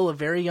was still a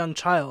very young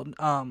child.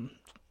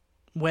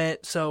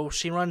 So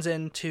she runs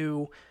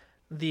into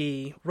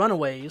the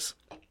Runaways,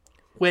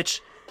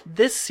 which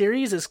this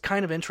series is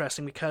kind of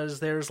interesting because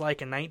there's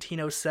like a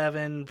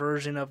 1907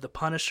 version of the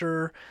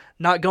Punisher,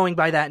 not going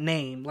by that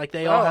name. Like,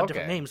 they all have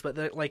different names,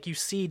 but you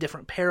see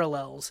different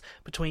parallels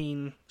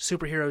between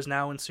superheroes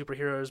now and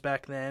superheroes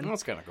back then.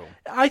 That's kind of cool.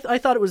 I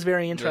thought it was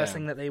very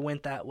interesting that they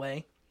went that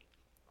way.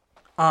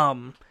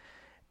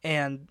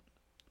 And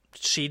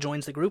she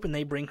joins the group and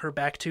they bring her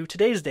back to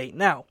today's date.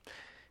 Now,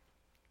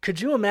 could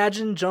you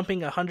imagine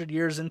jumping 100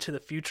 years into the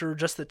future,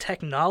 just the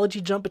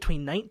technology jump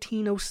between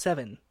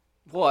 1907?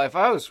 Well, if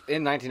I was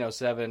in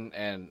 1907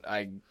 and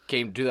I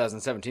came to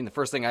 2017, the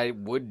first thing I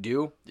would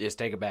do is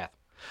take a bath.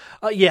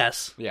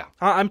 Yes. Yeah.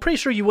 I'm pretty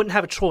sure you wouldn't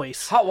have a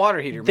choice. Hot water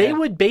heater, They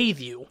would bathe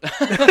you.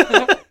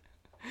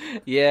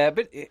 Yeah,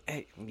 but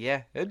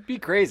it'd be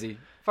crazy.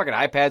 Fucking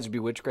iPads would be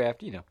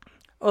witchcraft, you know.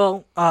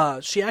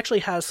 Well, she actually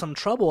has some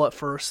trouble at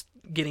first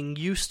getting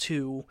used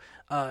to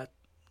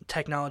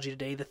technology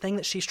today. The thing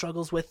that she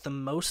struggles with the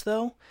most,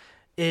 though,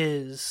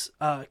 is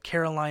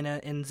Carolina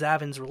and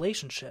Zavin's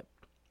relationship.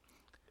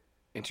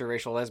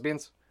 Interracial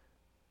lesbians?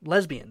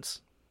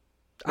 Lesbians.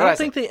 I don't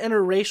think the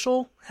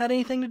interracial had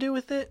anything to do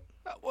with it.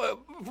 Well,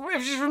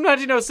 if she's from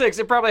 1906,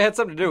 it probably had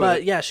something to do with it.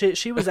 But yeah,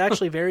 she was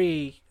actually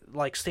very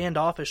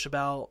standoffish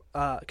about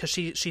because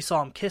she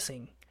saw him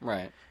kissing.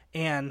 Right.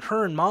 And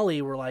her and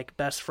Molly were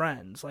best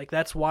friends.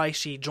 That's why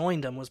she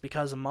joined him, was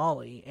because of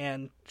Molly.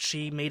 And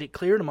she made it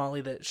clear to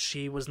Molly that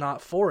she was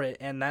not for it,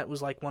 and that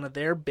was one of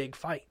their big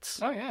fights.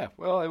 Oh yeah,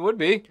 well it would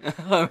be.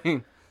 I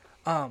mean,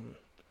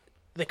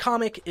 the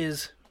comic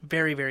is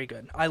very, very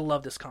good. I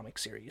love this comic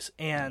series.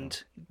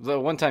 And the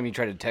one time you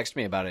tried to text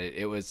me about it,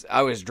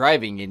 I was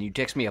driving and you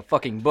text me a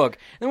fucking book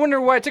and wonder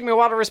why it took me a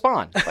while to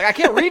respond. I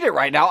can't read it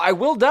right now. I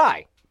will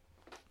die.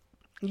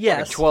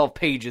 Yes. 12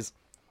 pages.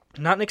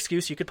 Not an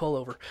excuse. You could pull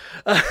over.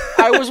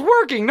 I was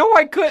working. No,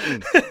 I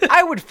couldn't.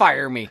 I would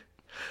fire me.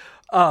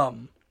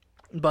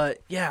 But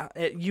yeah,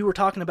 you were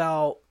talking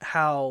about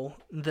how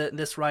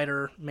this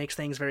writer makes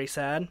things very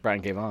sad. Brian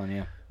K. Vaughan,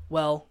 yeah.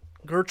 Well,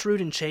 Gertrude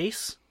and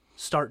Chase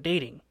start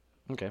dating.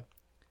 Okay.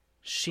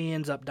 She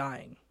ends up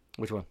dying.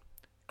 Which one?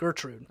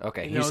 Gertrude.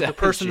 Okay. The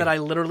person that I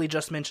literally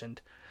just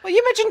mentioned. Well,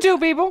 you mentioned two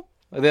people.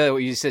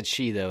 You said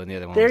she, though, and the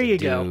other one was a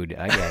dude. Go.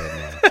 I got it,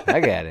 man. I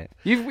got it.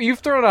 You've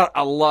thrown out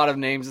a lot of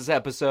names this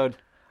episode.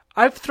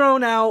 I've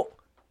thrown out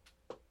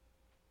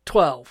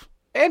 12.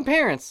 And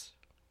parents.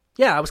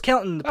 Yeah, I was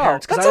counting the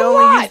parents because I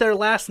only used their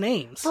last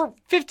names. For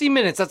 50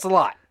 minutes, that's a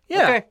lot.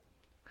 Yeah.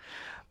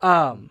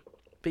 Okay.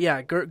 But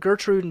yeah,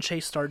 Gertrude and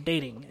Chase start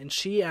dating, and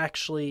she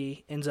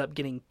actually ends up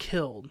getting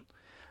killed.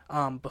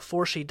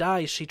 Before she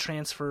dies, she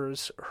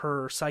transfers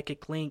her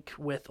psychic link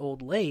with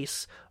old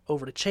Lace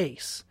over to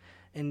Chase,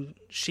 and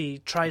she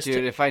tries to...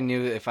 Dude, if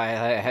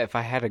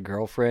I had a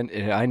girlfriend,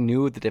 and I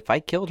knew that if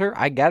I killed her,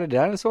 I got a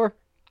dinosaur,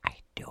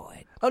 I'd do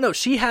it. Oh no,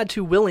 she had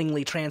to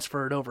willingly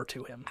transfer it over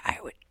to him. I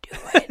would do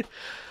it.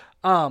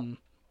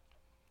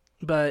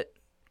 But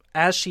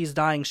as she's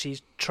dying,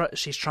 she's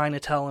trying to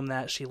tell him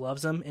that she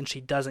loves him, and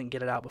she doesn't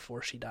get it out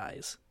before she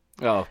dies.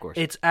 Oh, of course.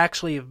 It's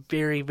actually a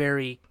very,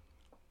 very...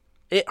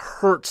 It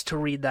hurts to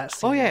read that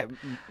scene. Oh, yeah.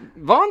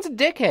 Vaughn's a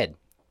dickhead.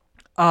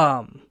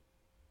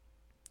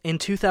 In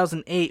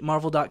 2008,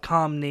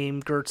 Marvel.com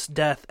named Gert's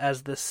death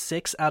as the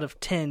 6 out of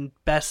 10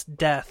 best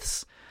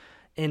deaths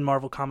in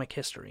Marvel comic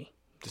history.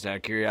 Just out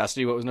of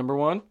curiosity, what was number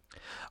 1?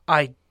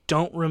 I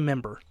don't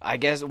remember. I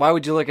guess, why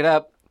would you look it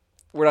up?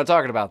 We're not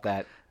talking about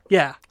that.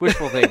 Yeah.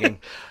 Wishful thinking.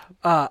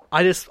 I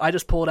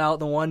just pulled out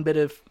the one bit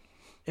of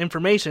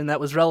information that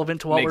was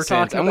relevant to what we're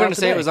talking about. I'm going to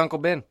say it was Uncle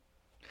Ben.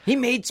 He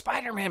made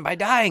Spider-Man by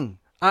dying.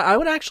 I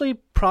would actually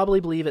probably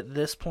believe at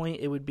this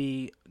point it would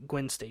be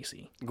Gwen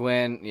Stacy.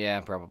 Gwen, yeah,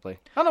 probably.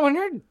 I don't know, when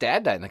her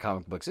dad died in the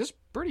comic books, it's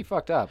pretty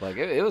fucked up. Like,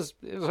 it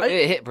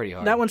hit pretty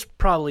hard. That one's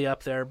probably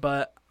up there,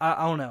 but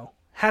I don't know.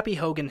 Happy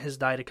Hogan has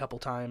died a couple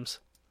times.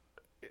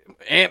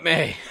 Aunt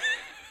May.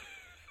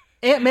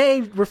 Aunt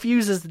May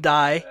refuses to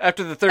die.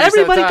 After the 37th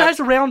Everybody time, dies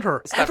around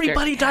her.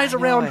 Everybody dies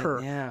around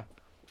her. Yeah.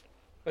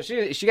 Well,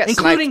 she got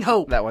including sniped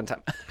Hope that one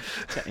time.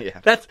 Yeah.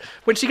 That's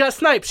when she got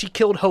sniped. She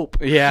killed Hope.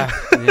 Yeah.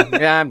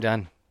 Yeah, I'm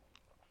done.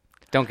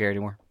 Don't care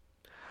anymore.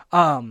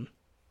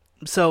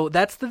 So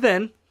that's the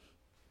then.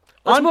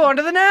 Let's move on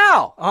to the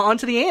now. On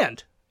to the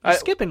and. You're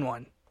skipping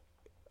one.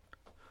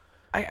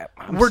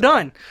 We're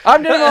done.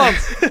 I'm done.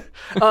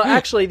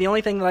 Actually, the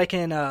only thing that I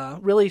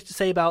can really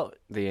say about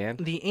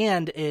the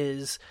and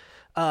is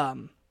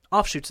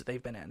offshoots that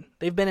they've been in.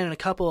 They've been in a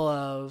couple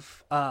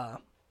of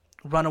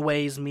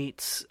Runaways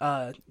meets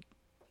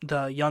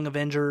the Young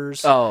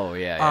Avengers. Oh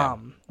yeah.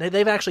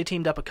 They've actually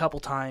teamed up a couple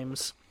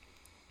times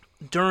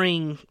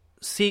during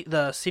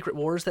the Secret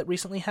Wars that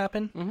recently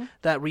happened,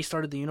 that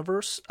restarted the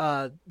universe.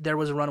 There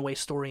was a Runaway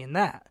story in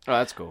that. Oh,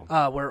 that's cool.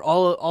 Where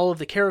all of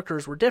the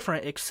characters were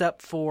different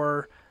except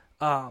for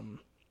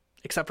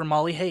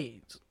Molly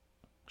Hayes.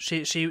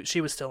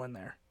 She was still in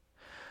there.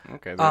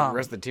 Okay, the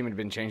rest of the team had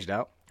been changed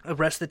out. The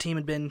rest of the team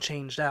had been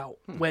changed out,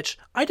 which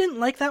I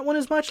didn't like that one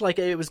as much. Like,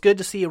 it was good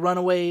to see a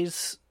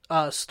Runaways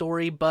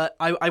story, but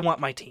I want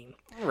my team.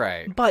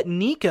 Right. But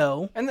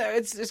Nico... And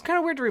it's kind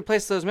of weird to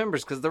replace those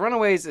members, because the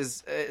Runaways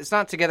it's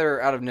not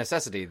together out of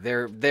necessity.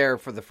 They're there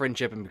for the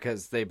friendship and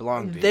because they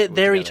belong to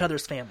they're each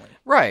other's family.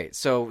 Right.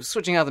 So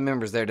switching out the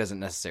members there doesn't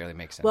necessarily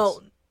make sense.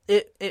 Well,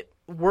 it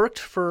worked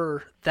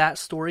for that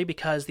story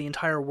because the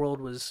entire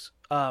world was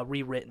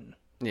rewritten.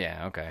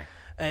 Yeah, okay.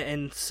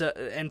 And so,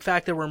 in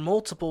fact, there were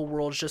multiple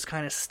worlds just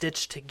kind of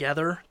stitched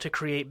together to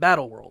create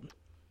Battleworld.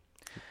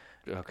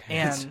 Okay,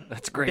 and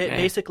that's great.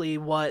 Basically,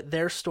 what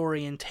their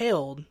story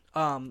entailed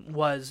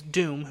was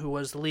Doom, who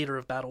was the leader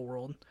of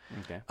Battleworld,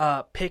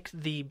 picked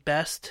the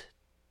best,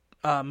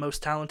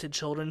 most talented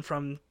children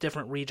from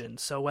different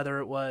regions. So whether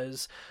it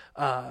was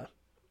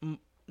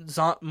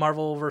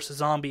Marvel vs.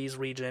 Zombies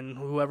region,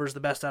 whoever's the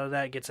best out of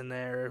that gets in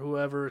there.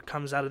 Whoever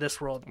comes out of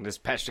this world, and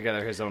just patched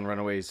together his own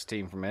Runaways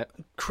team from it.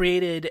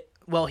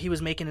 He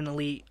was making an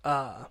elite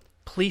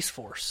police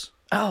force.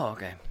 Oh,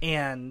 okay.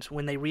 And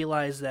when they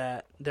realized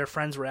that their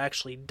friends were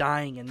actually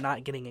dying and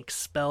not getting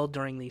expelled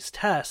during these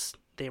tests,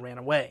 they ran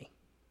away.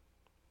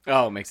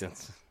 Oh, makes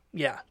sense.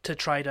 Yeah, to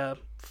try to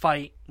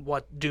fight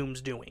what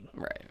Doom's doing.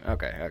 Right.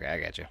 Okay, I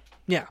got you.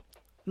 Yeah.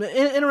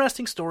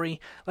 Interesting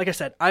story. Like I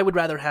said, I would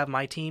rather have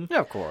my team. Yeah,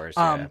 of course.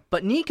 Yeah.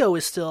 But Nico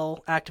is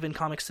still active in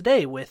comics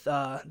today with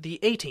the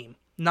A-Team.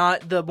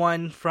 Not the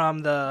one from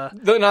not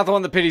the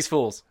one that pities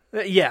fools.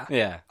 Yeah.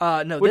 Yeah.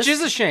 No, which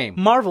is a shame.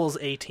 Marvel's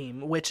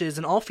A-Team, which is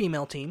an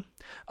all-female team,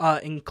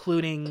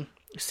 including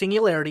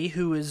Singularity,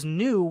 who is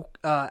new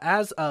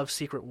as of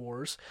Secret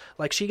Wars.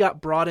 Like, she got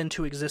brought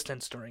into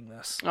existence during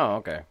this. Oh,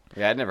 okay.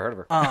 Yeah, I'd never heard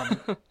of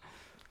her.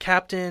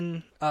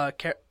 Captain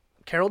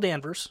Carol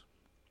Danvers,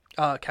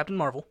 Captain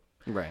Marvel.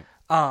 Right.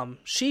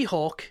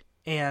 She-Hulk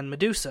and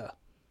Medusa.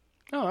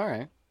 Oh, all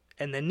right.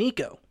 And then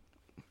Nico.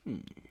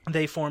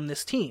 They formed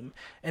this team.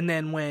 And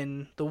then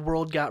when the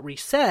world got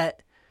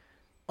reset,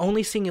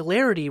 only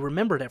Singularity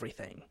remembered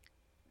everything.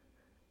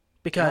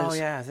 Because, oh,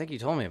 yeah, I think you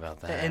told me about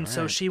that. And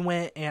so she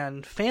went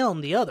and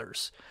found the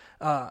others.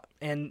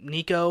 And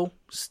Nico,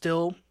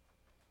 still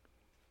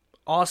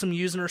awesome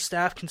using her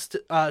staff.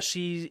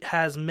 She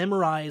has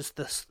memorized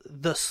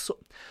the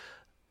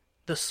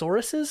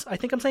Thesauruses. I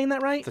think I'm saying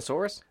that right.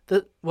 Thesaurus?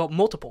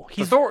 Multiple.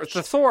 The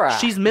thorax.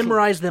 She's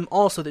memorized them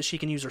all so that she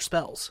can use her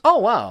spells. Oh,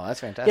 wow.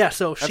 That's fantastic. Yeah,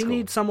 so if she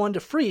needs someone to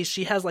freeze,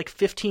 she has like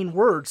 15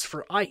 words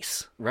for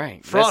ice.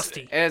 Right.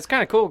 Frosty. And it's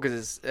kind of cool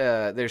because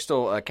there's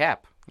still a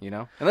cap, you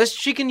know? Unless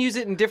she can use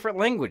it in different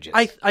languages.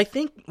 I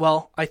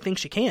think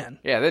she can.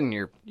 Yeah, then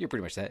you're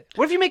pretty much set.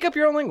 What if you make up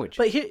your own language?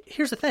 But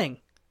here's the thing.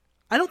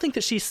 I don't think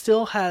that she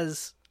still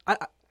has...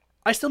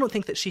 I still don't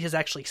think that she has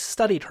actually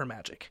studied her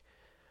magic.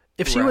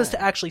 If she was to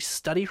actually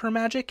study her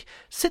magic,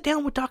 sit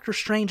down with Doctor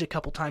Strange a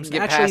couple times and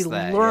actually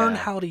learn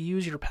how to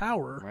use your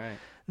power,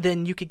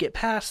 then you could get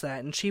past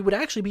that, and she would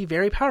actually be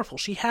very powerful.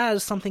 She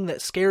has something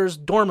that scares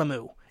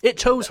Dormammu. It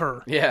chose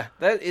her. Yeah,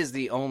 that is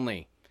the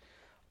only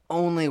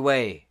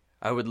way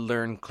I would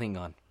learn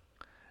Klingon.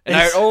 And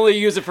I would only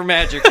use it for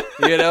magic,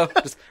 you know?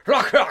 Just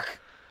rock, rock.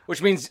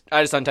 Which means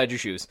I just untied your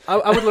shoes.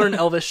 I would learn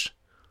Elvish.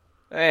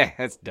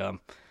 That's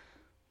dumb.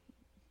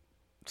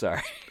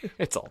 Sorry.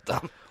 It's all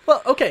dumb.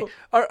 Well, okay.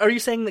 Are you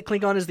saying that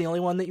Klingon is the only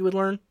one that you would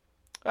learn?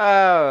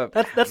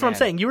 That's what I'm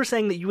saying. You were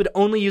saying that you would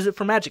only use it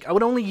for magic. I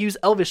would only use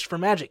Elvish for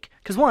magic.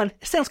 Because one,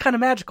 it sounds kind of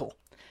magical.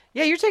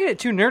 Yeah, you're taking it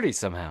too nerdy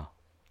somehow.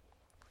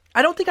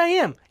 I don't think I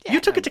am. Yeah,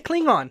 you took it to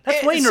Klingon.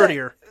 That's way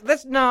nerdier.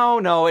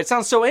 No. It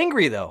sounds so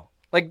angry, though.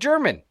 Like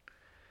German.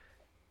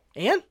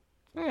 And?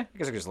 I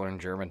guess I could just learn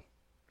German.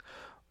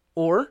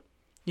 Or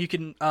you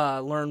can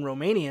learn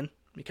Romanian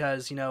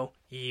because,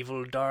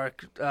 evil,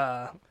 dark...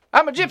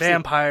 I'm a gypsy.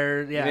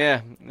 Vampire,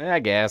 yeah. Yeah, I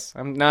guess.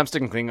 I'm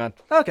sticking Klingon.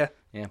 Okay.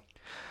 Yeah.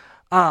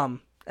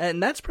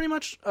 And that's pretty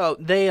much... Oh,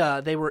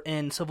 they were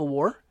in Civil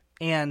War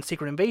and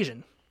Secret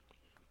Invasion.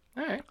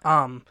 All right.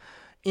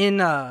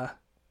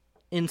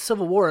 In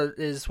Civil War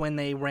is when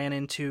they ran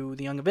into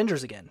the Young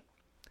Avengers again.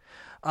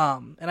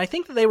 And I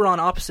think that they were on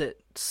opposite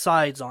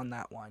sides on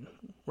that one,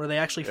 where they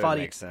actually fought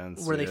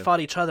they fought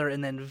each other,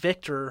 and then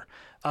Victor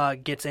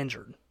gets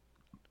injured.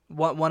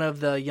 One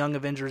of the Young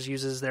Avengers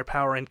uses their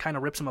power and kind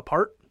of rips him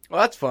apart.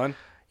 Well, that's fun.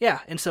 Yeah,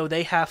 and so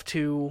they have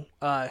to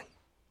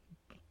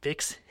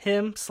fix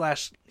him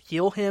 /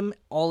 heal him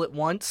all at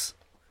once.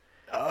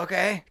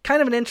 Okay.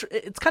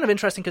 It's kind of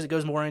interesting because it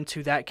goes more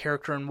into that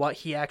character and what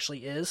he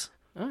actually is.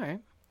 All right.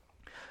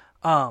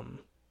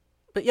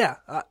 But yeah,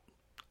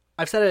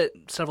 I've said it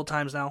several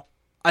times now.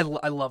 I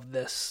love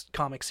this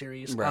comic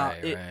series.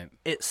 Right.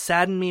 It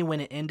saddened me when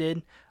it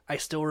ended. I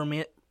still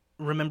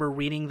remember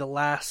reading the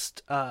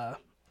last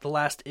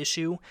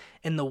issue,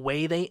 and the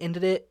way they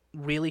ended it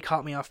really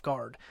caught me off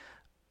guard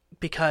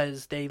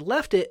because they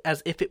left it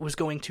as if it was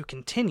going to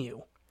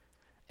continue.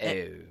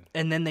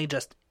 And then they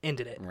just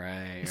ended it.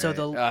 Right. So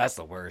that's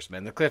the worst,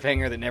 man. The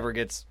cliffhanger that never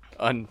gets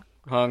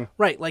unhung.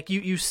 Right. Like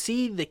you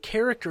see the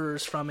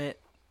characters from it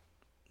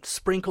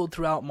sprinkled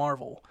throughout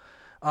Marvel.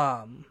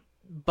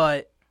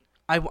 But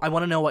I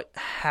want to know what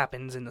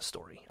happens in the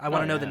story. I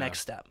want to know the next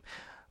step.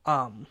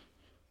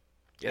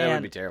 Yeah, that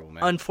would be terrible,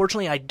 man.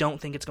 Unfortunately, I don't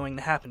think it's going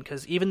to happen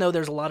because even though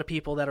there's a lot of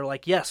people that are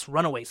like, yes,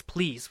 Runaways,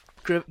 please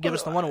give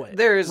us the Runaways.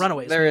 There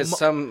is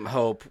some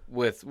hope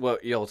with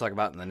what you'll talk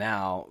about in the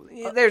now.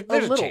 There's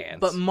a chance.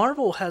 But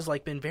Marvel has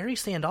been very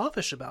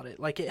standoffish about it.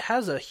 It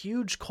has a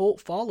huge cult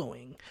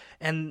following,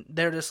 and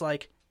they're just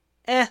like,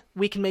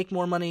 we can make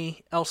more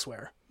money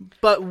elsewhere.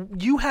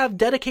 But you have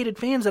dedicated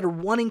fans that are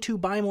wanting to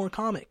buy more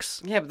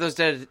comics. Yeah, but those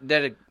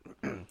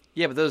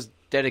those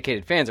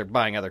dedicated fans are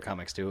buying other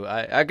comics too.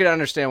 I could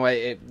understand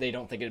why they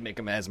don't think it'd make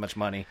them as much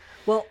money.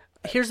 Well,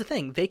 here's the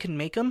thing: they can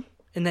make them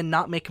and then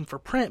not make them for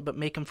print, but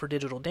make them for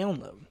digital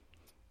download.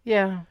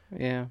 Yeah.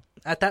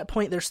 At that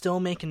point, they're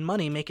still making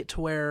money. Make it to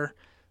where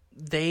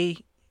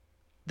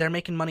they're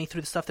making money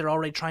through the stuff they're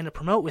already trying to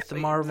promote with the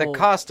Marvel. The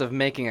cost of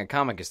making a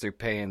comic is through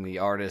paying the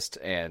artist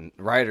and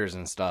writers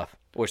and stuff,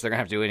 which they're going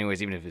to have to do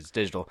anyways, even if it's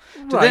digital.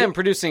 To them,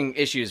 producing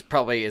issues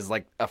probably is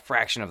a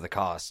fraction of the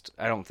cost.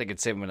 I don't think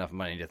it'd save them enough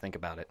money to think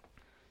about it.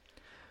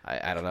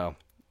 I don't know.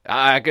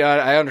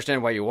 I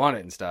understand why you want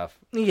it and stuff.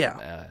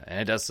 Yeah. And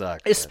it does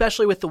suck.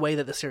 Especially with the way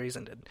that the series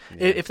ended.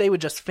 Yeah. If they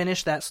would just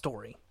finish that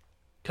story.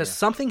 Because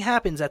something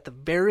happens at the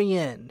very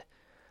end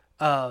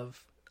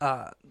of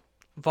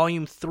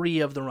Volume 3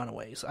 of The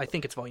Runaways. I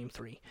think it's Volume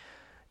 3.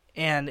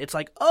 And it's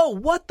like, oh,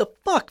 what the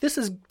fuck? This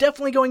is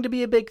definitely going to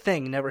be a big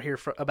thing. Never hear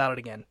about it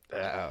again.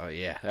 Oh,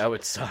 yeah. That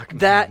would suck.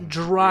 That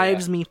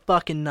drives me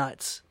fucking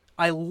nuts.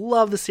 I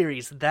love the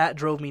series. That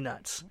drove me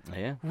nuts.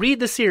 Yeah. Read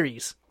the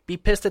series. Be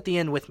pissed at the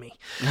end with me.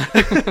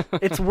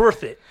 It's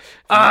worth it.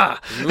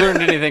 If you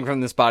learned anything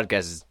from this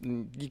podcast,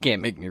 you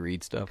can't make me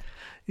read stuff.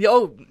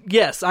 Oh,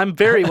 yes. I'm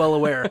very well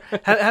aware.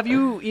 Have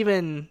you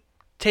even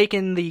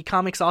taken the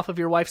comics off of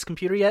your wife's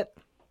computer yet?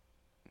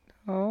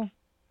 Oh.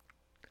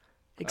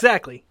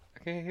 Exactly. I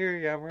can't hear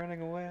you. I'm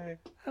running away.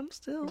 I'm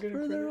still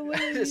further away.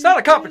 It's not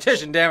a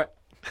competition, damn it.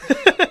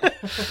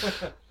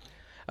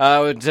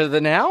 To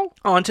the now?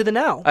 On to the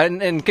now.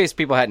 And in case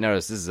people hadn't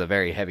noticed, this is a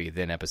very heavy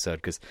then episode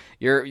because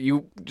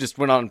you just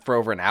went on for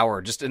over an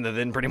hour just in the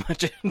then pretty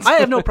much ends. I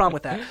have no problem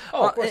with that.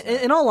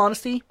 In all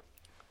honesty,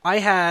 I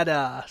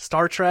had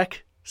Star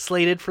Trek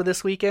slated for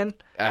this weekend.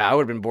 I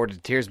would have been bored to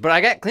tears, but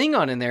I got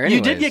Klingon in there anyways.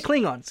 You did get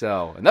Klingon.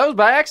 And that was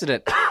by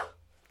accident.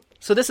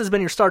 So this has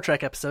been your Star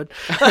Trek episode.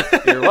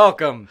 You're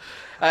welcome.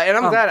 And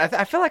I'm glad.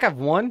 I feel like I've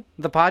won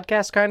the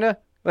podcast, kind of.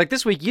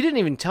 This week, you didn't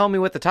even tell me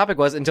what the topic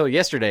was until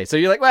yesterday. So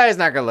you're like, well, he's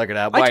not going to look it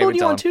up. I told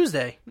you on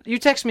Tuesday. You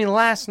texted me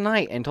last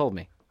night and told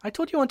me. I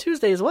told you on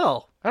Tuesday as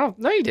well. No,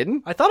 you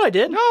didn't. I thought I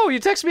did. No, you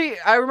texted me.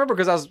 I remember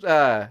because I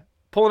was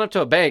pulling up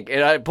to a bank,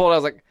 and I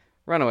was like,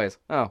 Runaways.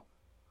 Oh.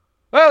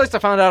 Well, at least I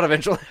found out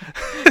eventually.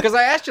 Because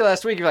I asked you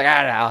last week, you're like,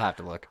 I'll have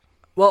to look.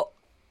 Well,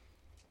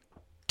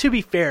 to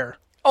be fair.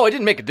 Oh, it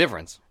didn't make a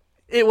difference.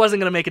 It wasn't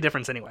going to make a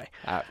difference anyway.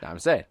 I'm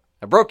saying.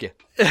 I broke you.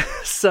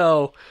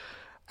 So,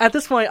 at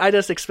this point, I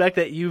just expect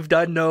that you've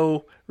done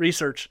no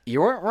research.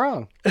 You weren't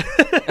wrong.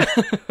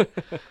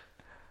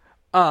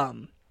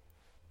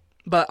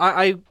 But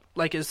I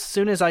as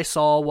soon as I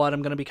saw what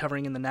I'm going to be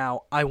covering in the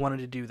now, I wanted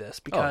to do this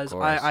because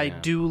I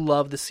do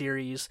love the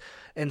series.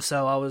 And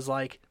so I was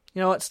like,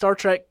 you know what, Star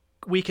Trek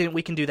we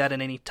can do that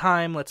at any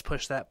time. Let's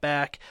push that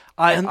back.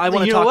 I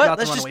want to talk about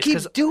the Runaways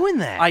because doing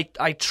that.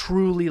 I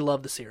truly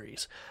love the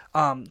series.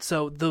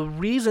 So the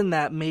reason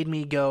that made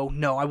me go,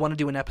 no, I want to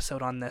do an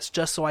episode on this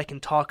just so I can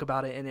talk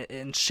about it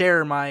and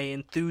share my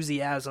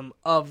enthusiasm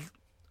of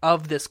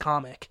this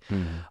comic,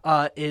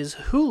 is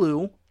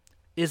Hulu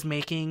is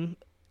making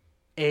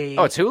a...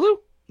 Oh, it's Hulu?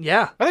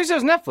 Yeah. I think it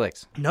was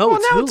Netflix. No, well,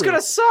 it's now Hulu. It's going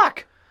to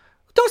suck.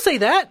 Don't say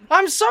that.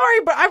 I'm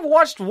sorry, but I've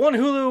watched one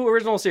Hulu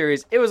original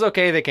series. It was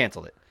okay. They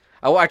canceled it.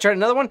 I tried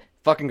another one.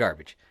 Fucking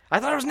garbage. I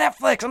thought it was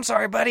Netflix. I'm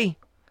sorry, buddy.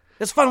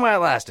 It's fun while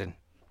it lasted.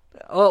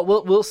 Oh,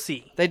 we'll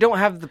see. They don't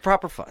have the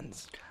proper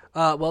funds.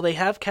 Well, they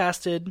have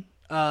casted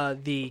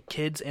the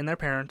kids and their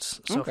parents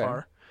so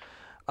far.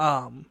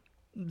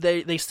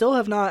 They still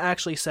have not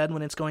actually said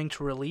when it's going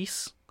to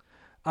release.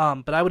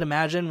 But I would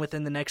imagine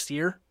within the next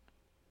year.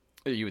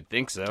 You would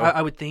think so.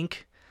 I would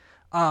think.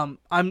 I'm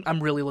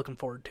really looking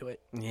forward to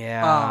it.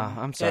 Yeah,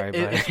 I'm sorry,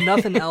 buddy. If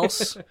nothing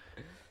else,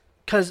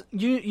 because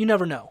you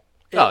never know.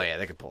 Yeah,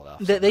 they could pull it off.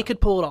 They could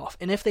pull it off,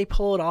 and if they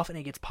pull it off and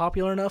it gets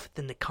popular enough,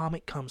 then the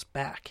comic comes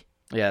back.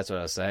 Yeah, that's what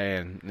I was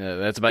saying.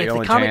 That's about your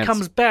only chance. If the comic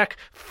comes back,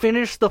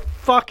 finish the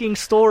fucking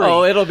story.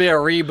 Oh, it'll be a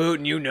reboot,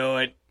 and you know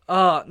it.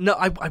 No,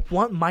 I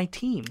want my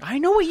team. I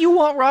know what you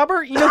want,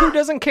 Robert. You know who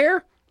doesn't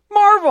care?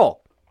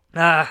 Marvel.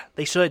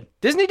 They should.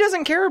 Disney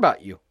doesn't care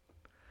about you.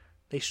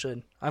 They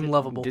should. I'm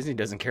lovable. Disney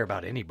doesn't care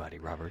about anybody,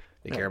 Robert.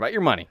 They care about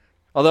your money.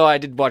 Although I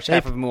did watch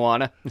half of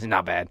Moana. It's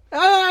not bad.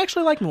 I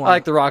actually like Moana. I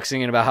like The Rock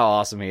singing about how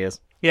awesome he is.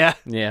 Yeah.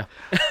 Yeah.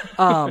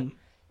 But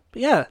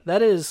yeah,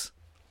 that is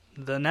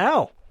the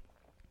now.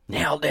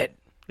 Nailed it.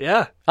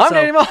 Yeah. I'm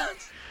Danny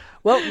Mullins.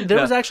 Well, there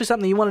was actually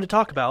something you wanted to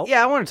talk about.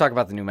 Yeah, I want to talk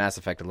about the new Mass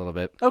Effect a little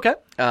bit. Okay.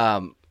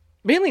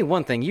 Mainly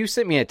one thing. You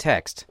sent me a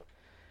text.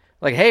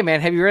 Like, hey, man,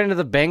 have you read into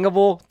the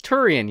Bangable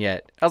Turian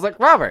yet? I was like,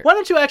 Robert. Why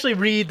don't you actually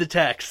read the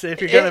text if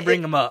you're going to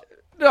bring them up?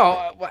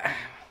 No.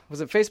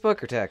 Was it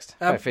Facebook or text?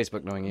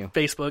 Facebook knowing you.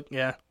 Facebook,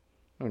 yeah.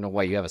 I don't know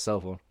why you have a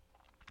cell phone.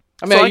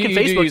 I mean, so I can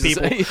Facebook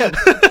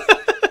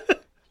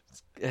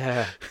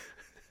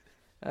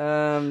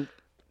people.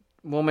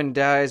 Woman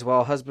dies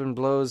while husband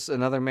blows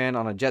another man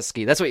on a jet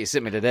ski. That's what you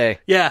sent me today.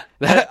 Yeah.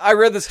 I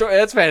read the story.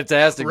 That's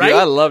fantastic, right? Dude.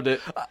 I loved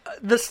it.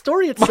 The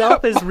story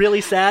itself is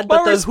really sad,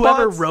 but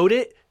whoever wrote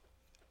it,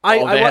 I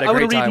want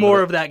to read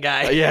more of that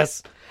guy.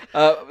 Yes.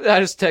 I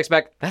just text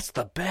back, that's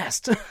the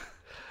best.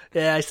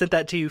 Yeah, I sent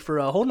that to you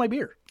for Hold My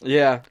Beer.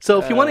 Yeah. So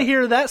if you want to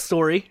hear that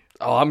story.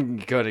 Oh, I'm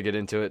going to get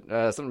into it.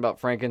 Something about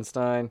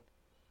Frankenstein.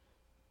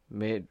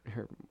 Made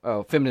her...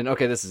 Oh, feminine.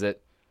 Okay, this is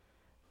it.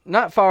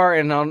 Not far,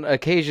 and on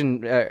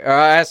occasion...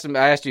 I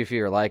asked you if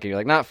you were like it. You're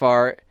like, not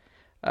far.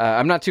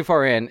 I'm not too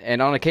far in,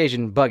 and on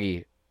occasion,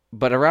 buggy.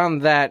 But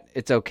around that,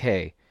 it's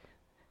okay.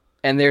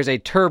 And there's a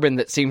turban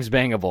that seems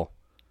bangable.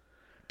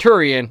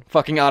 Turian,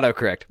 fucking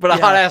autocorrect. But a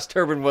hot-ass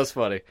turban was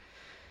funny.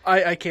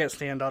 I can't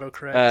stand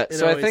autocorrect.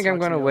 So I think I'm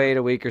going to wait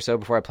a week or so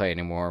before I play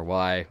anymore.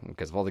 Why?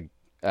 Because of all the...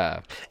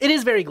 it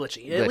is very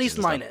glitchy. At least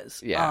mine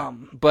is. Yeah.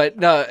 But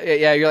no,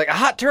 yeah, you're like, a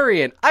hot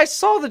Turian. I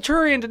saw the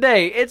Turian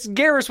today. It's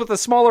Garrus with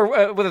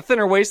a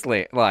thinner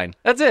waistline.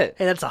 That's it.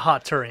 Hey, that's a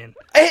hot Turian.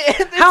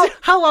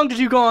 How long did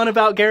you go on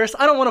about Garrus?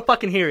 I don't want to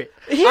fucking hear it.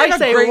 He had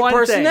a great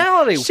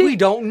personality. We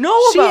don't know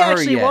about her yet.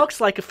 She actually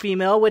walks like a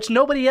female, which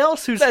nobody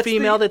else who's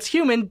female that's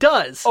human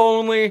does.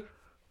 Only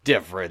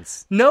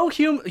difference. No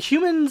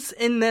humans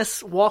in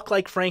this walk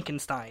like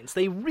Frankensteins.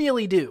 They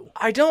really do.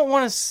 I don't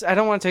want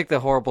to take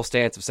the horrible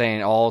stance of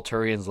saying all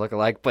Turians look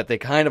alike, but they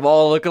kind of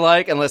all look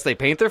alike unless they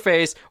paint their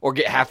face or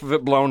get half of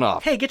it blown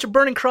off. Hey, get your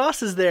burning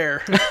crosses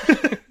there.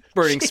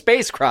 Burning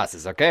space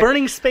crosses, okay?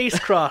 Burning space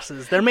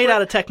crosses. They're made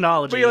out of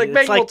technology. But you're like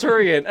Bangable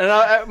Turian.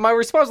 And my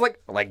response was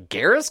like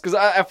Garrus? Because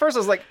at first I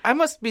was like, I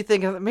must be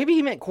thinking maybe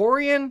he meant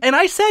Quarian. And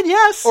I said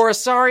yes. Or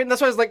Asarian.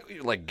 That's why I was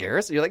like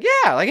Garrus? You're like,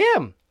 yeah, like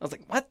him. I was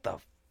like, what the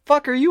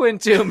fuck are you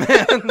into,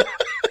 man?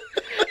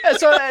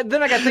 So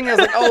then I got thinking, I was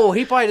like, oh,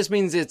 he probably just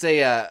means it's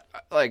a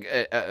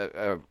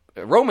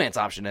romance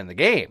option in the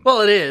game.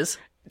 Well, it is.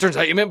 Turns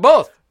out you meant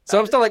both. So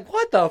I'm still like,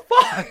 what the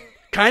fuck?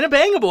 Kind of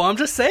bangable, I'm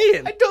just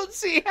saying. I don't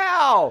see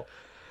how.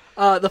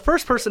 The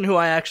first person who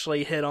I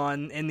actually hit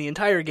on in the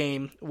entire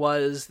game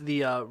was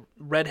the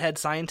redhead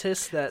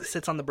scientist that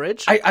sits on the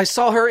bridge. I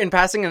saw her in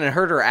passing and I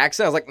heard her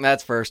accent. I was like,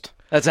 that's first.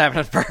 That's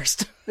happening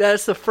first.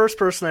 That's the first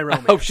person I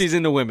romanced. I hope she's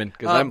into women,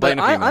 because I'm playing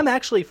a female. I'm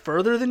actually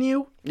further than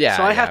you. Yeah.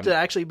 So I have to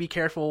actually be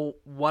careful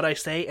what I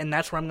say, and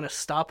that's where I'm going to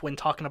stop when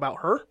talking about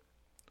her.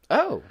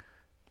 Oh,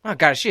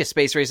 God, is she a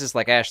space racist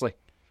like Ashley?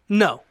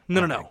 No.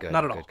 Good,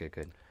 Not at all.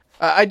 Good.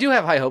 I do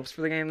have high hopes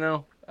for the game,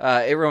 though.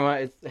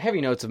 It's heavy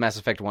notes of Mass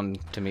Effect 1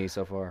 to me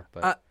so far.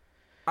 But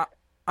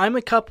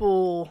I'm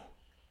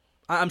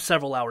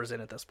several hours in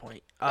at this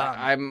point.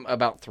 I'm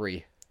about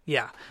 3.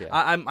 Yeah.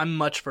 I'm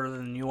much further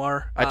than you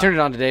are. I turned it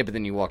on today, but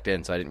then you walked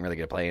in, so I didn't really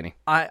get to play any.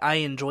 I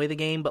enjoy the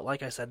game, but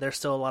like I said, there's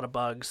still a lot of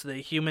bugs. The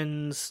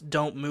humans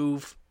don't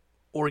move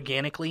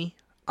organically.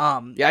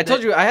 I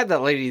told you, I had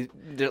that lady,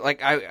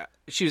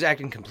 she was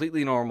acting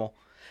completely normal.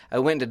 I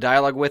went into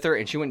dialogue with her,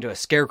 and she went into a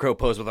scarecrow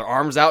pose with her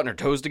arms out and her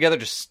toes together,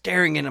 just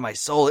staring into my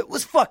soul. It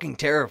was fucking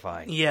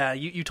terrifying. Yeah,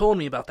 you told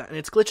me about that. And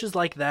it's glitches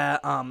like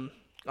that.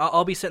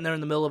 I'll be sitting there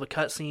in the middle of a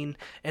cutscene,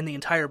 and the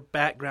entire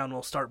background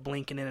will start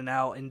blinking in and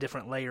out in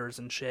different layers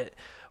and shit.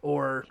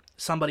 Or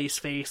somebody's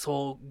face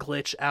will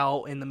glitch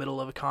out in the middle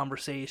of a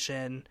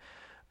conversation.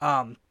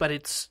 But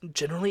it's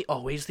generally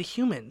always the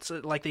humans.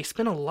 Like, they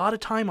spend a lot of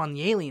time on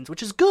the aliens,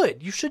 which is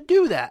good. You should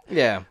do that.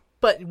 Yeah.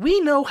 But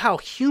we know how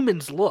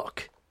humans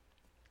look.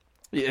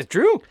 Yeah, it's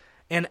true.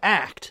 And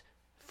act.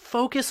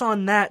 Focus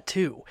on that,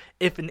 too.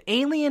 If an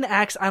alien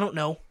acts, I don't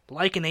know,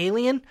 like an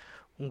alien,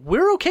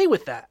 we're okay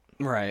with that.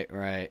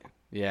 Right.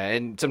 Yeah,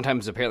 and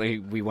sometimes, apparently,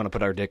 we want to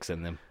put our dicks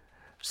in them.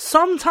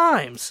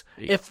 Sometimes.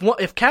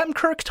 If Captain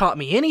Kirk taught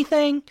me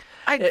anything,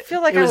 I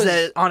feel like it was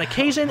that on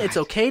occasion, it's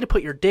okay to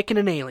put your dick in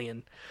an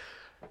alien.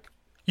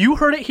 You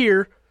heard it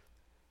here.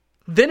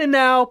 Then and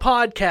Now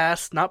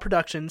podcast, not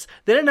productions.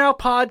 Then and Now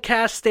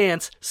podcast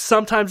stance.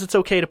 Sometimes it's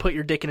okay to put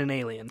your dick in an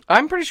alien.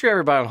 I'm pretty sure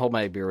everybody on Hold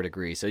My Beer would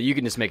agree, so you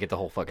can just make it the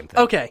whole fucking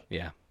thing. Okay.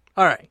 Yeah.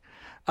 All right.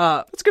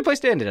 That's a good place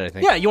to end it, I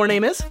think. Yeah, your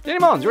name is? Danny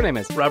Mullins, your name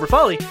is? Robert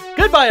Foley.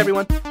 Goodbye,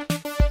 everyone.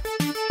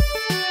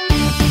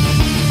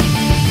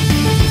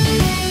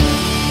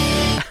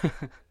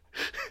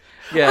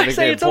 Yeah, I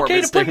say it's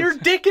okay to put your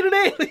dick in an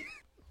alien.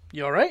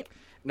 You all right?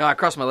 No, I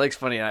crossed my legs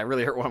funny and I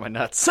really hurt one of my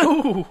nuts.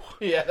 Ooh.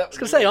 Yeah, I was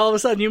going to say, all of a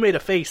sudden you made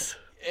a face.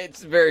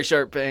 It's very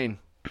sharp pain.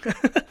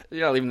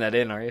 You're not leaving that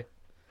in, are you?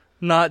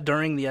 Not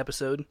during the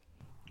episode.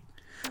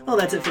 Well,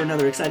 that's it for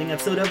another exciting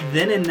episode of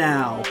Then and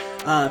Now.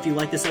 If you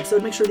like this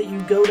episode, make sure that you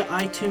go to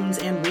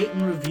iTunes and rate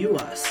and review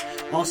us.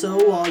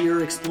 Also, while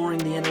you're exploring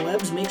the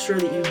interwebs, make sure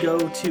that you go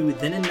to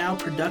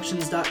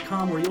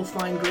thenandnowproductions.com where you'll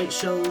find great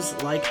shows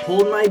like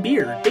Hold My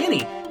Beer.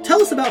 Danny,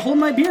 tell us about Hold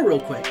My Beer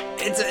real quick.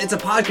 It's a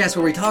podcast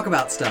where we talk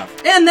about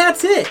stuff. And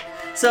that's it.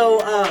 So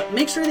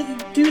make sure that you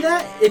do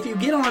that. If you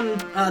get on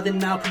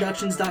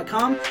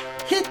thenandnowproductions.com,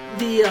 hit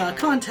the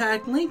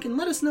contact link and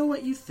let us know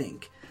what you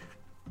think.